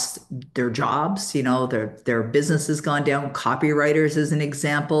lost their jobs, their business has gone down. Copywriters is an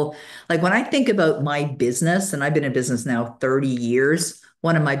example. Like when I think about my business, and I've been in business now 30 years,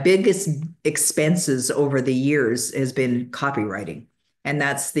 one of my biggest expenses over the years has been copywriting. And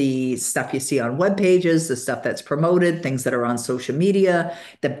that's the stuff you see on web pages, the stuff that's promoted, things that are on social media,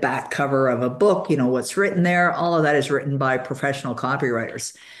 the back cover of a book, what's written there, all of that is written by professional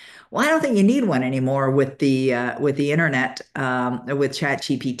copywriters. Well, I don't think you need one anymore with the internet, with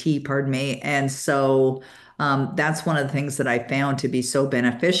ChatGPT, pardon me. And so that's one of the things that I found to be so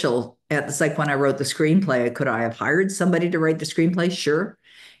beneficial. It's like when I wrote the screenplay, could I have hired somebody to write the screenplay? Sure.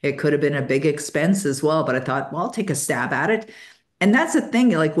 It could have been a big expense as well, but I thought, well, I'll take a stab at it. And that's the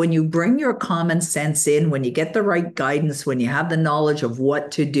thing, like when you bring your common sense in, when you get the right guidance, when you have the knowledge of what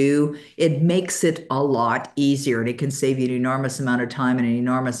to do, it makes it a lot easier and it can save you an enormous amount of time and an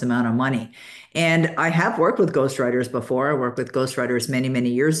enormous amount of money. And I have worked with ghostwriters before. I worked with ghostwriters many, many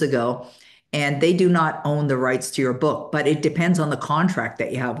years ago, and they do not own the rights to your book, but it depends on the contract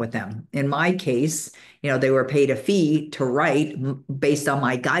that you have with them. In my case, they were paid a fee to write based on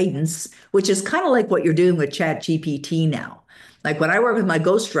my guidance, which is kind of like what you're doing with ChatGPT now. Like when I work with my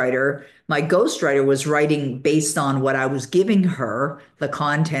ghostwriter was writing based on what I was giving her, the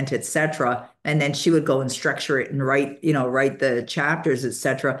content, etc. And then she would go and structure it and write the chapters,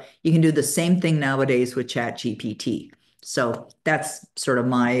 etc. You can do the same thing nowadays with ChatGPT. So that's sort of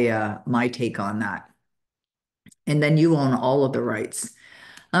my take on that. And then you own all of the rights.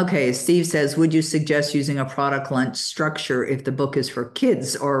 Okay, Steve says, would you suggest using a product launch structure if the book is for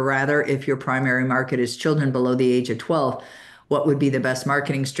kids, or rather if your primary market is children below the age of 12? What would be the best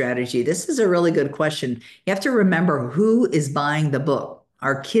marketing strategy? This is a really good question. You have to remember who is buying the book.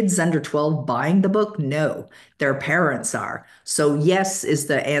 Are kids under 12 buying the book? No, their parents are. So, yes, is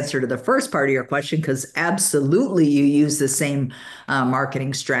the answer to the first part of your question, because absolutely you use the same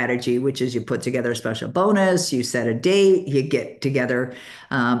marketing strategy, which is you put together a special bonus, you set a date, you get together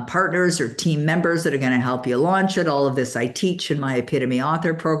partners or team members that are going to help you launch it. All of this I teach in my Epitome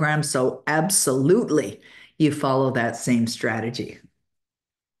Author program. So, absolutely, you follow that same strategy.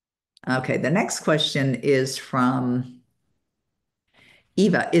 Okay, the next question is from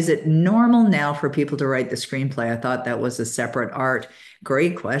Eva. Is it normal now for people to write the screenplay? I thought that was a separate art.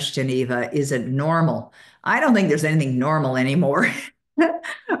 Great question, Eva. Is it normal? I don't think there's anything normal anymore.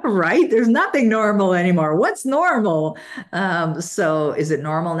 Right? There's nothing normal anymore. What's normal? So is it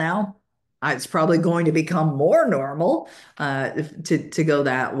normal now? It's probably going to become more normal to go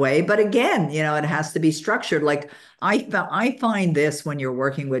that way. But again, it has to be structured. Like I find this when you're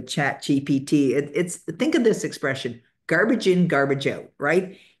working with Chat GPT. It's think of this expression: garbage in, garbage out,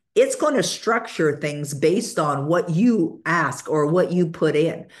 right? It's going to structure things based on what you ask or what you put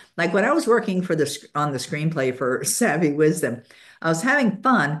in. Like when I was working on the screenplay for Savvy Wisdom, I was having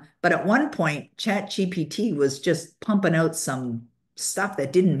fun, but at one point, ChatGPT was just pumping out some stuff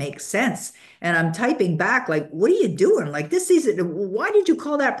that didn't make sense. And I'm typing back, like, what are you doing? Like, this isn't, why did you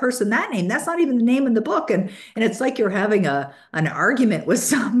call that person that name? That's not even the name in the book. And it's like you're having an argument with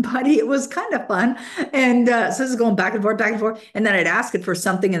somebody. It was kind of fun. And so this is going back and forth, back and forth. And then I'd ask it for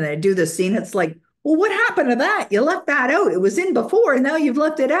something and then I'd do the scene. It's like, well, what happened to that? You left that out. It was in before, and now you've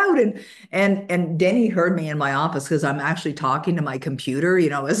left it out. And Denny heard me in my office because I'm actually talking to my computer,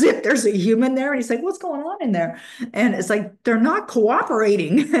 as if there's a human there. And he's like, "What's going on in there?" And it's like they're not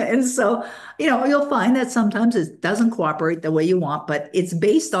cooperating. And so, you'll find that sometimes it doesn't cooperate the way you want, but it's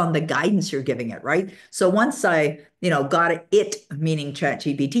based on the guidance you're giving it, right? So once I got it, meaning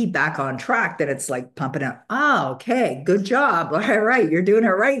ChatGPT, back on track, then it's like pumping out, oh, okay, good job. All right, you're doing it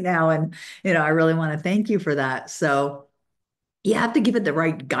right now. And, I really want to thank you for that. So you have to give it the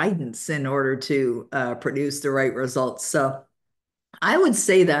right guidance in order to produce the right results. So I would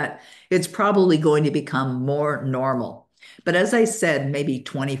say that it's probably going to become more normal. But as I said, maybe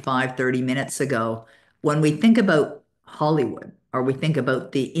 25, 30 minutes ago, when we think about Hollywood or we think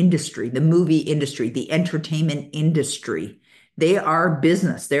about the industry, the movie industry, the entertainment industry, they are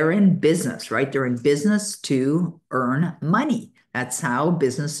business. They're in business, right? They're in business to earn money. That's how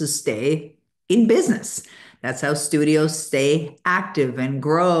businesses stay in business. That's how studios stay active and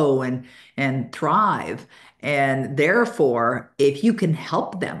grow and thrive. And therefore, if you can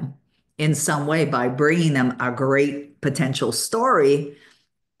help them in some way by bringing them a great potential story,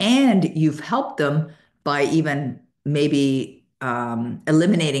 and you've helped them by even maybe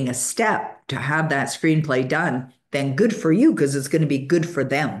eliminating a step to have that screenplay done, then good for you because it's going to be good for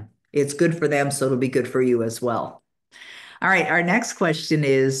them. It's good for them, so it'll be good for you as well. All right, our next question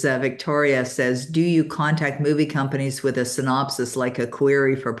is Victoria says, do you contact movie companies with a synopsis like a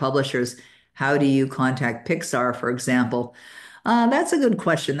query for publishers? How do you contact Pixar, for example? That's a good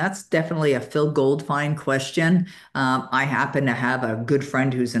question. That's definitely a Phil Goldfine question. I happen to have a good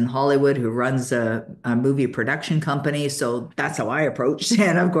friend who's in Hollywood who runs a movie production company. So that's how I approach.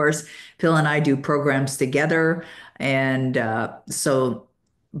 And of course, Phil and I do programs together. And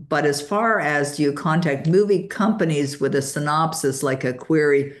but as far as do you contact movie companies with a synopsis like a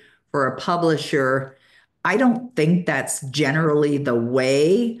query for a publisher, I don't think that's generally the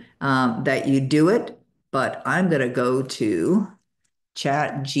way that you do it, but I'm going to go to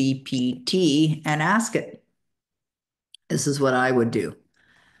Chat GPT and ask it. This is what I would do.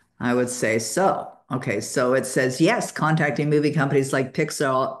 I would say so. Okay, so it says, yes, contacting movie companies like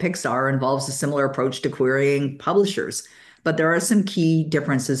Pixar involves a similar approach to querying publishers, but there are some key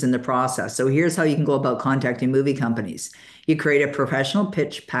differences in the process. So here's how you can go about contacting movie companies. You create a professional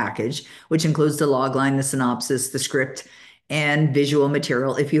pitch package, which includes the logline, the synopsis, the script, and visual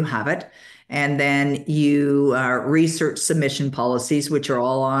material if you have it. And then you research submission policies, which are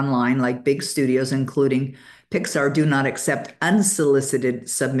all online, like big studios, including Pixar, do not accept unsolicited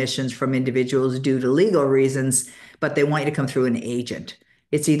submissions from individuals due to legal reasons, but they want you to come through an agent.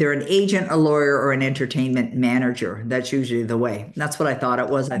 It's either an agent, a lawyer, or an entertainment manager. That's usually the way. That's what I thought it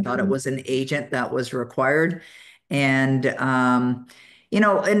was. I thought it was an agent that was required. And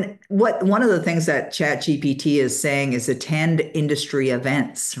and one of the things that ChatGPT is saying is attend industry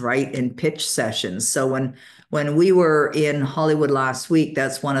events, right? And pitch sessions. So when we were in Hollywood last week,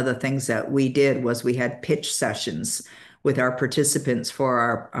 that's one of the things that we did was we had pitch sessions with our participants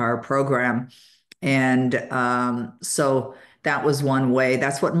for our program. And so that was one way.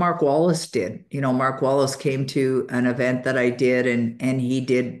 That's what Mark Wallace did. Mark Wallace came to an event that I did and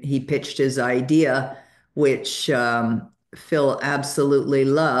he pitched his idea, which Phil absolutely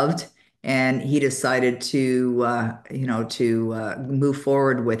loved, and he decided to, move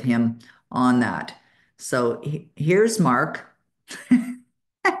forward with him on that. So here's Mark.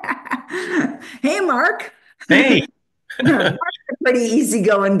 Hey, Mark. Hey, Mark's a pretty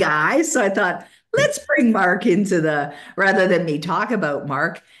easygoing guy. So I thought, let's bring Mark into rather than me talk about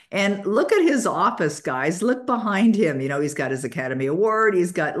Mark. And look at his office, guys. Look behind him. He's got his Academy Award.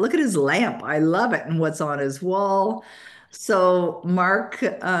 Look at his lamp. I love it. And what's on his wall. So, Mark,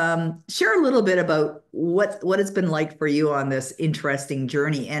 share a little bit about what it's been like for you on this interesting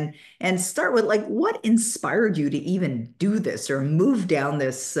journey, and start with like what inspired you to even do this or move down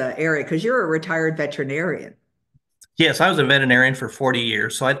this area because you're a retired veterinarian. yes, I was a veterinarian for 40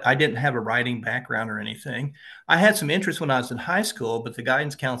 years, so I didn't have a writing background or anything. I had some interest when I was in high school, but the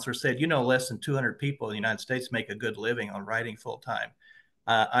guidance counselor said, less than 200 people in the United States make a good living on writing full time.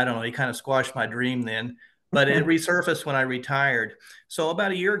 I don't know, he kind of squashed my dream then, but it resurfaced when I retired. So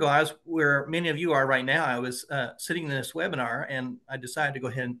about a year ago, I was where many of you are right now. I was sitting in this webinar and I decided to go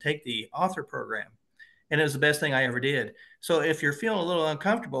ahead and take the author program. And it was the best thing I ever did. So if you're feeling a little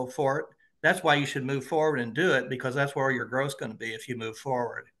uncomfortable for it, that's why you should move forward and do it, because that's where your growth's going to be if you move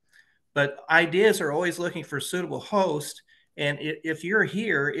forward. But ideas are always looking for suitable hosts. And if you're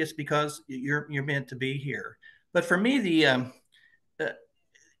here, it's because you're meant to be here. But for me, uh,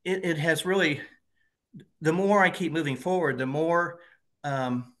 it has really, the more I keep moving forward, the more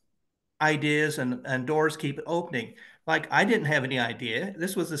um, ideas and doors keep opening. Like I didn't have any idea.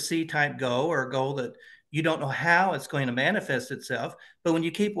 This was a C-type goal, or a goal that you don't know how it's going to manifest itself. But when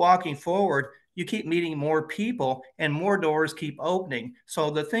you keep walking forward, you keep meeting more people and more doors keep opening. So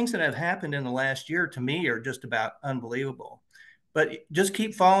the things that have happened in the last year to me are just about unbelievable. But just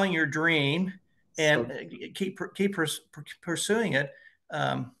keep following your dream and So keep pursuing it,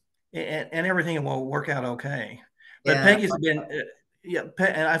 and everything will work out okay. But yeah, Peggy's been yeah,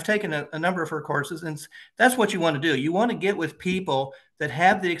 and I've taken a number of her courses, and that's what you want to do. You want to get with people that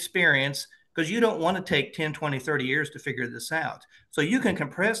have the experience, because you don't want to take 10, 20, 30 years to figure this out. So you can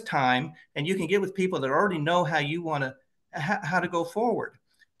compress time and you can get with people that already know how you want to, how to go forward.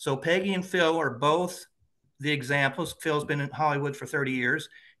 So Peggy and Phil are both the examples. Phil's been in Hollywood for 30 years.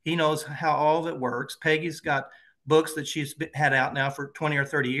 He knows how all of it works. Peggy's got books that she's had out now for 20 or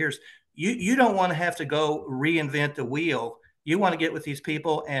 30 years. You don't want to have to go reinvent the wheel. You want to get with these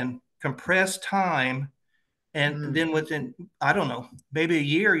people and compress time, and mm, then within, I don't know, maybe a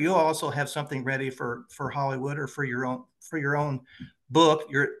year, you'll also have something ready for Hollywood, or for your own book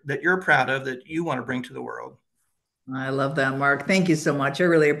that you're proud of, that you want to bring to the world. I love that, Mark. Thank you so much. I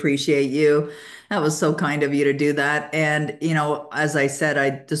really appreciate you. That was so kind of you to do that. And, as I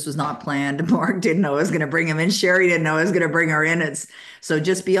said, this was not planned. Mark didn't know I was going to bring him in. Sherry didn't know I was going to bring her in. So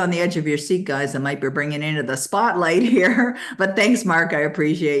just be on the edge of your seat, guys. I might be bringing into the spotlight here. But thanks, Mark. I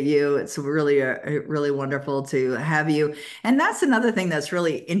appreciate you. It's really, really wonderful to have you. And that's another thing that's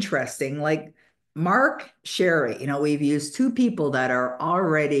really interesting. Like, Mark, Sherry, we've used two people that are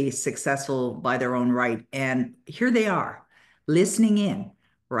already successful by their own right. And here they are listening in,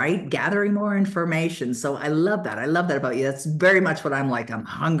 right? Gathering more information. So I love that. I love that about you. That's very much what I'm like. I'm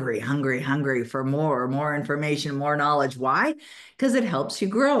hungry, hungry, hungry for more information, more knowledge. Why? Because it helps you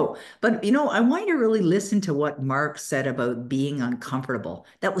grow. But, I want you to really listen to what Mark said about being uncomfortable.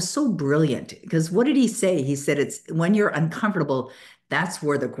 That was so brilliant. Because what did he say? He said, it's when you're uncomfortable, that's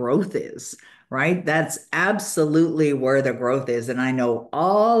where the growth is, right? That's absolutely where the growth is. And I know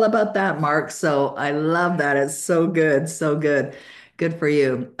all about that, Mark. So I love that. It's so good. So good. Good for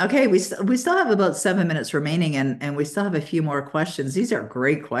you. Okay, we still have about 7 minutes remaining, and we still have a few more questions. These are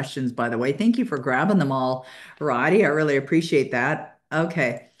great questions, by the way. Thank you for grabbing them all, Roddy. I really appreciate that.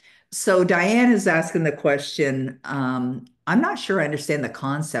 Okay. So Diane is asking the question, I'm not sure I understand the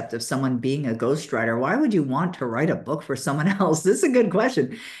concept of someone being a ghostwriter. Why would you want to write a book for someone else? This is a good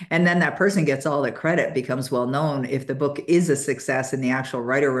question. And then that person gets all the credit, becomes well known if the book is a success and the actual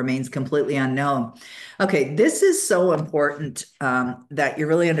writer remains completely unknown. Okay, this is so important that you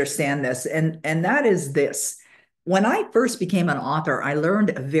really understand this. And that is this. When I first became an author, I learned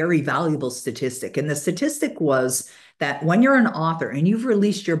a very valuable statistic. And the statistic was that when you're an author and you've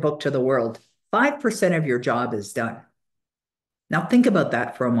released your book to the world, 5% of your job is done. Now, think about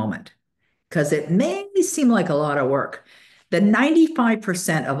that for a moment, because it may seem like a lot of work. The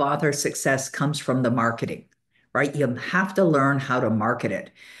 95% of author success comes from the marketing, right? You have to learn how to market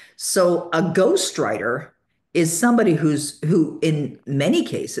it. So a ghostwriter is somebody who in many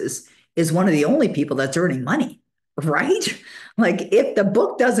cases is one of the only people that's earning money, right? Like if the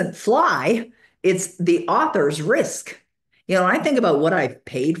book doesn't fly, it's the author's risk. I think about what I've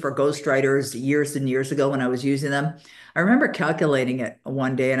paid for ghostwriters years and years ago when I was using them. I remember calculating it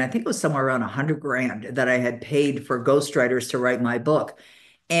one day, and I think it was somewhere around 100 grand that I had paid for ghostwriters to write my book.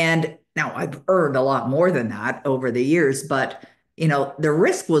 And now I've earned a lot more than that over the years, but the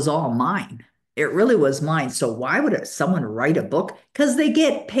risk was all mine. It really was mine. So why would someone write a book? Because they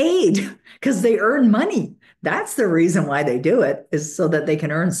get paid, because they earn money. That's the reason why they do it, is so that they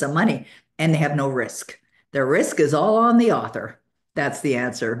can earn some money and they have no risk. The risk is all on the author. That's the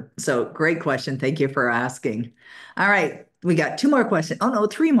answer. So great question. Thank you for asking. All right. We got two more questions. Oh no,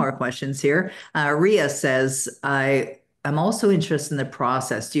 three more questions here. Ria says, I'm also interested in the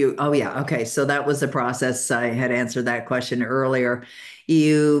process. Oh yeah, okay. So that was the process. I had answered that question earlier.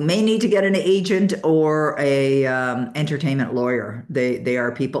 You may need to get an agent or a entertainment lawyer. They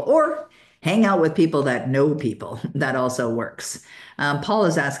are people, or hang out with people that know people. That also works. Paul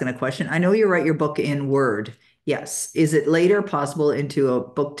is asking a question. I know you write your book in Word. Yes. Is it later possible into a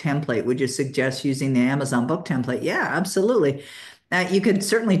book template? Would you suggest using the Amazon book template? Yeah, absolutely. You could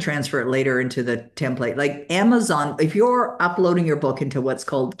certainly transfer it later into the template. Like Amazon, if you're uploading your book into what's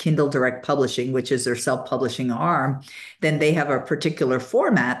called Kindle Direct Publishing, which is their self-publishing arm, then they have a particular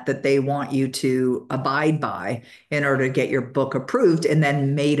format that they want you to abide by in order to get your book approved and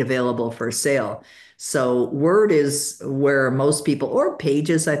then made available for sale. So Word is where most people, or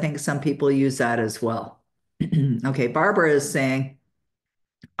Pages, I think some people use that as well. Okay, Barbara is saying,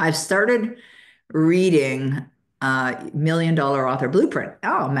 I've started reading Million Dollar Author Blueprint.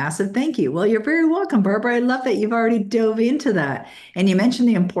 Oh, massive thank you. Well, you're very welcome, Barbara. I love that you've already dove into that. And you mentioned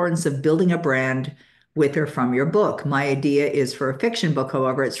the importance of building a brand with or from your book. My idea is for a fiction book,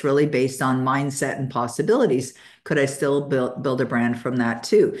 however, it's really based on mindset and possibilities. Could I still build a brand from that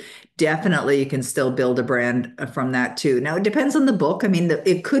too? Definitely, you can still build a brand from that too. Now, it depends on the book. I mean,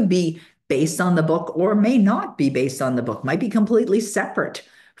 it could be based on the book or may not be based on the book, might be completely separate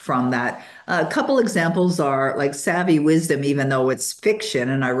from that. A couple examples are like Savvy Wisdom, even though it's fiction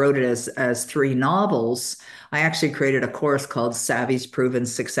and I wrote it as three novels, I actually created a course called Savvy's Proven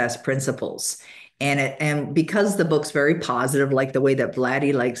Success Principles. And because the book's very positive, like the way that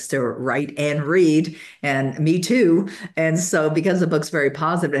Vladdy likes to write and read, and me too. And so because the book's very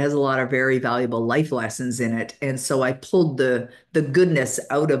positive, it has a lot of very valuable life lessons in it. And so I pulled the goodness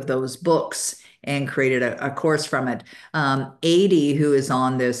out of those books and created a course from it. 80, who is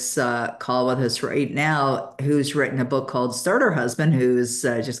on this call with us right now, who's written a book called Starter Husband, who's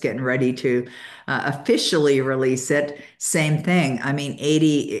just getting ready to officially release it. Same thing. I mean,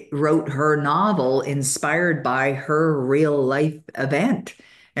 80 wrote her novel inspired by her real life event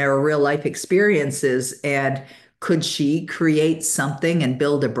or real life experiences. And could she create something and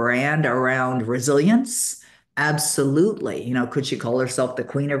build a brand around resilience? Absolutely. Could she call herself the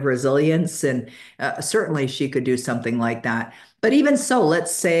Queen of Resilience? And certainly she could do something like that. But even so,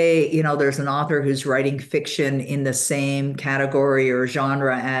 let's say, there's an author who's writing fiction in the same category or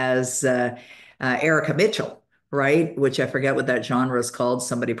genre as Erica Mitchell, right? Which I forget what that genre is called.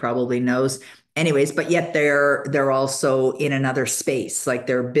 Somebody probably knows. Anyways, but yet they're also in another space, like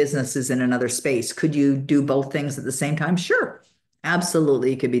their business is in another space. Could you do both things at the same time? Sure.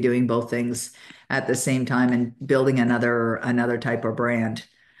 Absolutely, you could be doing both things at the same time and building another type of brand.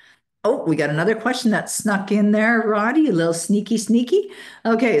 Oh, we got another question that snuck in there, Roddy, a little sneaky.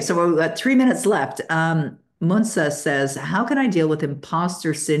 Okay, so we've got 3 minutes left. Munsa says, how can I deal with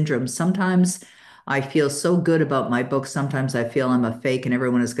imposter syndrome? Sometimes I feel so good about my book. Sometimes I feel I'm a fake and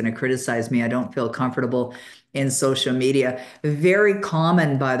everyone is going to criticize me. I don't feel comfortable in social media. Very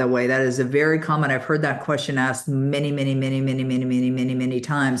common, by the way. That is a very common. I've heard that question asked many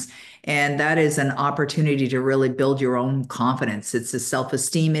times. And that is an opportunity to really build your own confidence. It's a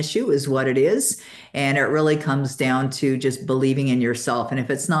self-esteem issue, is what it is. And it really comes down to just believing in yourself. And if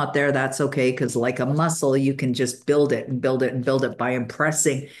it's not there, that's okay, because like a muscle, you can just build it and build it and build it by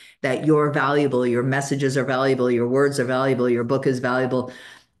impressing that you're valuable, your messages are valuable, your words are valuable, your book is valuable.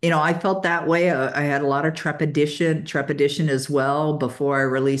 I felt that way. I had a lot of trepidation as well before I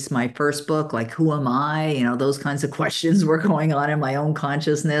released my first book. Like, who am I? Those kinds of questions were going on in my own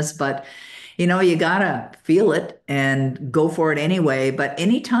consciousness. But, you gotta feel it and go for it anyway. But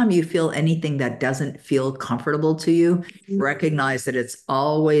anytime you feel anything that doesn't feel comfortable to you, recognize that it's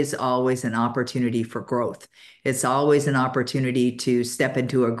always an opportunity for growth. It's always an opportunity to step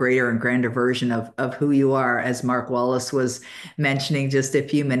into a greater and grander version of who you are, as Mark Wallace was mentioning just a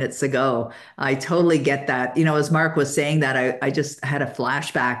few minutes ago. I totally get that. As Mark was saying that, I just had a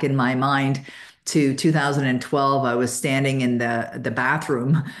flashback in my mind to 2012. I was standing in the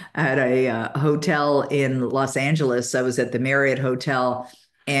bathroom at a hotel in Los Angeles. I was at the Marriott Hotel,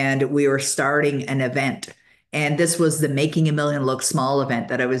 and we were starting an event. And this was the Making a Million Look Small event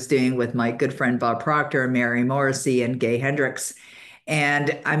that I was doing with my good friend Bob Proctor and Mary Morrissey and Gay Hendricks.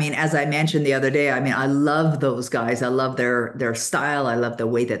 And I mean, as I mentioned the other day, I mean, I love those guys. I love their style. I love the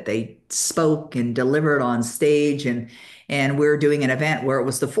way that they spoke and delivered on stage. And we were doing an event where it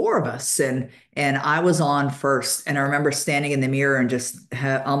was the four of us, and I was on first. And I remember standing in the mirror and just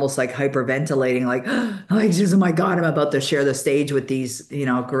almost like hyperventilating, like, just, oh my God, I'm about to share the stage with these,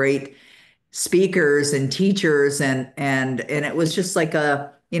 great speakers and teachers, and it was just like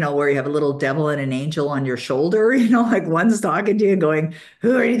a, where you have a little devil and an angel on your shoulder, like one's talking to you going,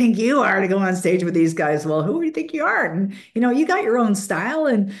 who do you think you are to go on stage with these guys? Well, who do you think you are? And you got your own style,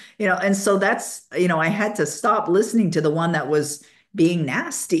 and so that's, I had to stop listening to the one that was being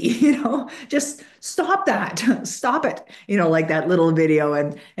nasty, just stop that. Stop it, like that little video,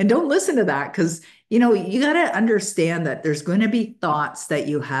 and don't listen to that, because you got to understand that there's going to be thoughts that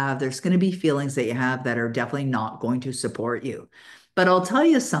you have, there's going to be feelings that you have that are definitely not going to support you. But I'll tell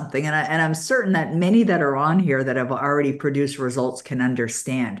you something, and I'm certain that many that are on here that have already produced results can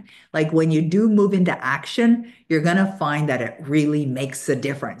understand. Like when you do move into action, you're going to find that it really makes a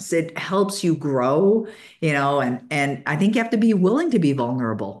difference. It helps you grow, and I think you have to be willing to be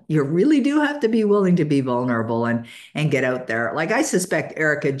vulnerable. You really do have to be willing to be vulnerable and get out there. Like I suspect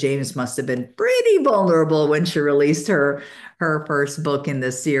Erica James must have been pretty vulnerable when she released her first book in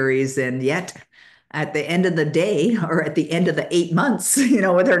this series, and yet at the end of the day, or at the end of the 8 months,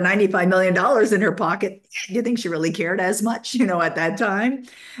 with her $95 million in her pocket, do you think she really cared as much, at that time?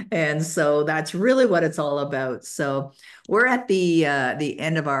 And so that's really what it's all about. So we're at the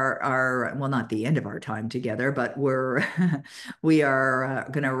end of our well, not the end of our time together, but we are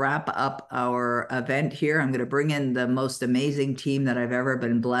going to wrap up our event here. I'm going to bring in the most amazing team that I've ever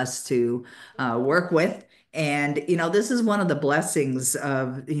been blessed to work with. And, this is one of the blessings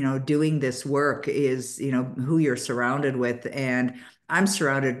of, doing this work is, who you're surrounded with. And I'm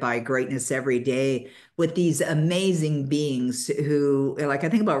surrounded by greatness every day with these amazing beings who, like, I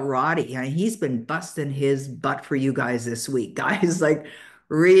think about Roddy. I mean, he's been busting his butt for you guys this week, guys. Like,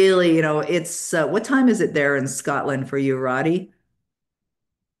 really, it's what time is it there in Scotland for you, Roddy?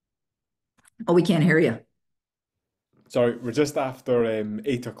 Oh, we can't hear you. Sorry, we're just after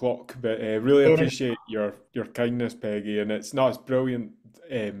 8 o'clock, but really appreciate your kindness, Peggy. And it's brilliant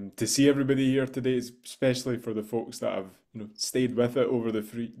to see everybody here today, especially for the folks that have stayed with it over the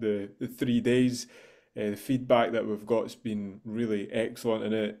 3 days. The feedback that we've got has been really excellent,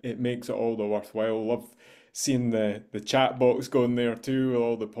 and it makes it all the worthwhile. Love seeing the chat box going there too, with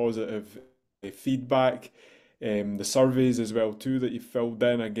all the positive feedback. The surveys as well too that you filled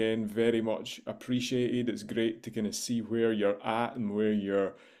in, again, very much appreciated. It's great to kind of see where you're at and where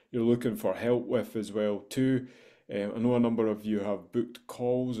you're looking for help with as well too. I know a number of you have booked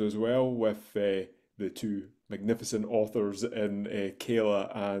calls as well with the two magnificent authors in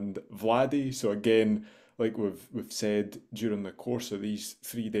Kayla and Vladi. So again, like we've said during the course of these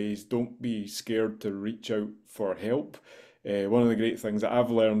 3 days, don't be scared to reach out for help. One of the great things that I've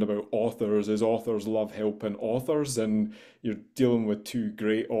learned about authors is authors love helping authors, and you're dealing with two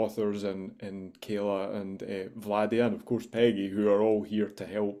great authors in Kayla and Vladia, and of course Peggy, who are all here to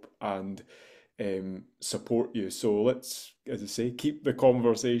help and support you. So let's, as I say, keep the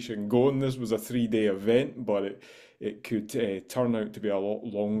conversation going. This was a 3 day event, but it could turn out to be a lot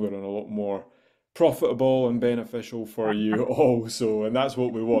longer and a lot more profitable and beneficial for you also, and that's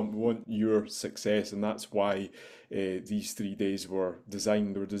what we want. We want your success, and that's why these 3 days were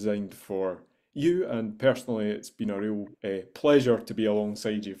designed for you. And personally, it's been a real pleasure to be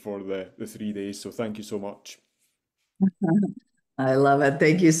alongside you for the 3 days, so thank you so much. I love it.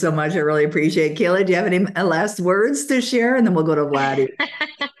 Thank you so much. I really appreciate it. Kayla, do you have any last words to share? And then we'll go to Vladdy.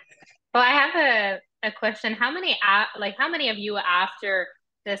 Well, I have a question. How many of you after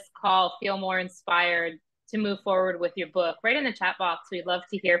this call feel more inspired to move forward with your book? Right in the chat box. We'd love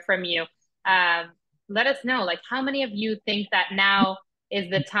to hear from you. Let us know, like, how many of you think that now is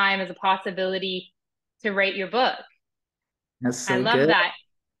the time, as a possibility to write your book? That's so I love good. that.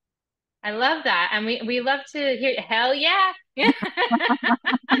 I love that. And we love to hear, hell yeah. Had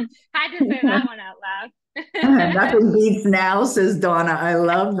to say that one out loud. Nothing beats now, says Donna. I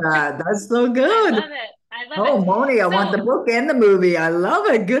love that. That's so I good. love it. I love Oh, it. Moni, I want So, the book and the movie. I love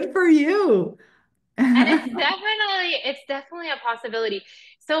it. Good for you. and it's definitely a possibility.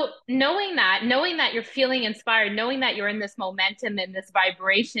 So knowing that you're feeling inspired, knowing that you're in this momentum and this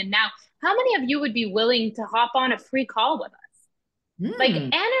vibration now, how many of you would be willing to hop on a free call with us? Like, Hmm.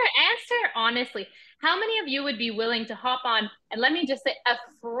 answer honestly. How many of you would be willing to hop on, and let me just say, a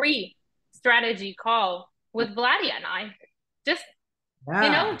free strategy call with Vladia and I? Just,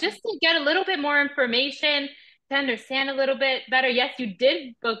 Yeah. just to get a little bit more information, to understand a little bit better. Yes, you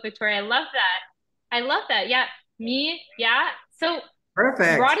did book Victoria. I love that. I love that. Yeah, me. Yeah. So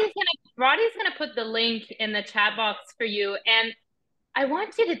Perfect. Roddy's gonna put the link in the chat box for you, and I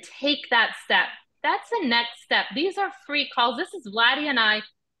want you to take that step. That's the next step. These are free calls. This is Vladdy and I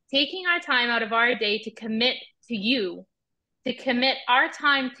taking our time out of our day to commit to you, to commit our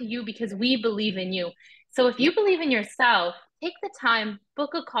time to you because we believe in you. So if you believe in yourself, take the time,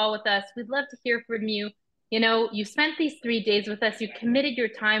 book a call with us. We'd love to hear from you. You know, you spent these 3 days with us. You committed your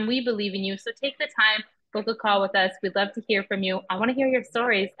time. We believe in you. So take the time, book a call with us. We'd love to hear from you. I want to hear your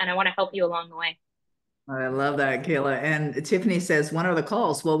stories and I want to help you along the way. I love that, Kayla. And Tiffany says, when are the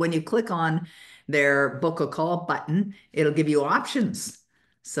calls? Well, when you click on their book a call button, it'll give you options.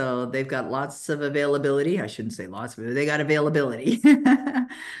 So they've got lots of availability. I shouldn't say lots, but they got availability.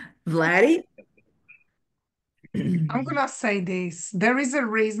 Vladdy? I'm gonna say this. There is a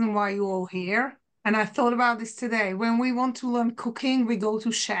reason why you're all here. And I thought about this today. When we want to learn cooking, we go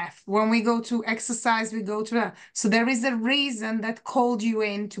to chef. When we go to exercise, we go to that. So there is a reason that called you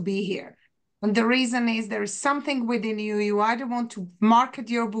in to be here. And the reason is there is something within you. You either want to market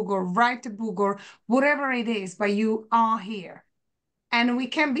your book or write a book or whatever it is, but you are here. And we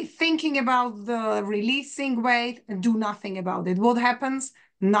can be thinking about the releasing weight and do nothing about it. What happens?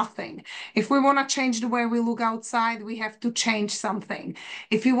 Nothing. If we want to change the way we look outside, we have to change something.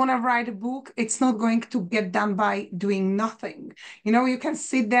 If you want to write a book, it's not going to get done by doing nothing. You know, you can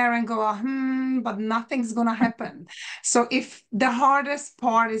sit there and go, but nothing's going to happen. So if the hardest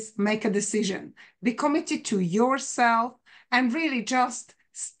part is make a decision, be committed to yourself and really just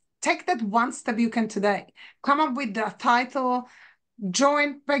take that one step you can today. Come up with the title,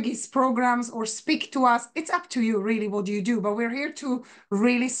 join Peggy's programs or speak to us. It's up to you really what you do, but we're here to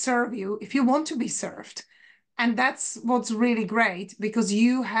really serve you if you want to be served. And that's what's really great because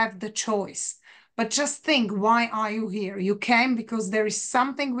you have the choice. But just think, why are you here? You came because there is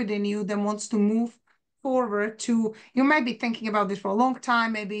something within you that wants to move forward to, you may be thinking about this for a long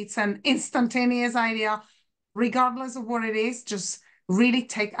time. Maybe it's an instantaneous idea. Regardless of what it is, just really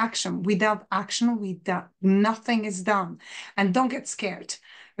take action. Without action, nothing is done. And don't get scared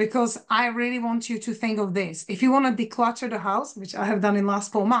because I really want you to think of this. If you want to declutter the house, which I have done in the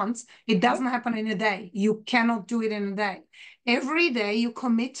last 4 months, it doesn't happen in a day. You cannot do it in a day. Every day you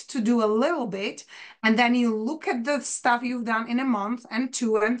commit to do a little bit, and then you look at the stuff you've done in a month and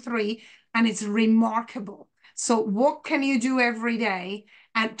 2 and 3, and it's remarkable. So what can you do every day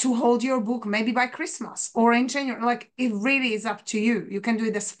and to hold your book maybe by Christmas or in January? Like, it really is up to you. You can do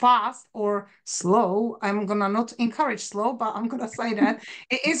it as fast or slow. I'm gonna not encourage slow, but I'm gonna say that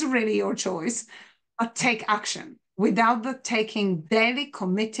it is really your choice. But take action. Without the taking daily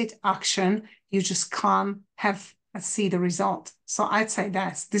committed action, you just can't see the result. So I'd say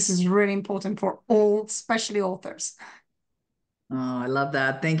this is really important for all, especially authors. Oh, I love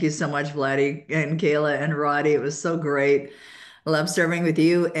that. Thank you so much, Vladdy and Kayla and Roddy. It was so great. I love serving with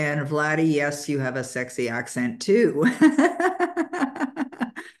you. And Vladdy, yes, you have a sexy accent too.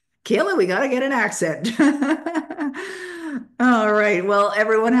 Kayla, we got to get an accent. All right. Well,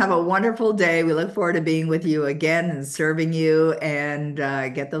 everyone have a wonderful day. We look forward to being with you again and serving you and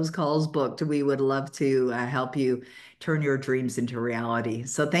get those calls booked. We would love to help you turn your dreams into reality.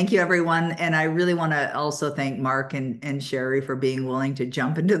 So thank you, everyone. And I really want to also thank Mark and Sherry for being willing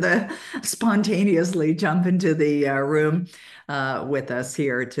to spontaneously jump into the room with us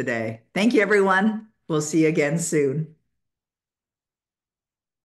here today. Thank you, everyone. We'll see you again soon.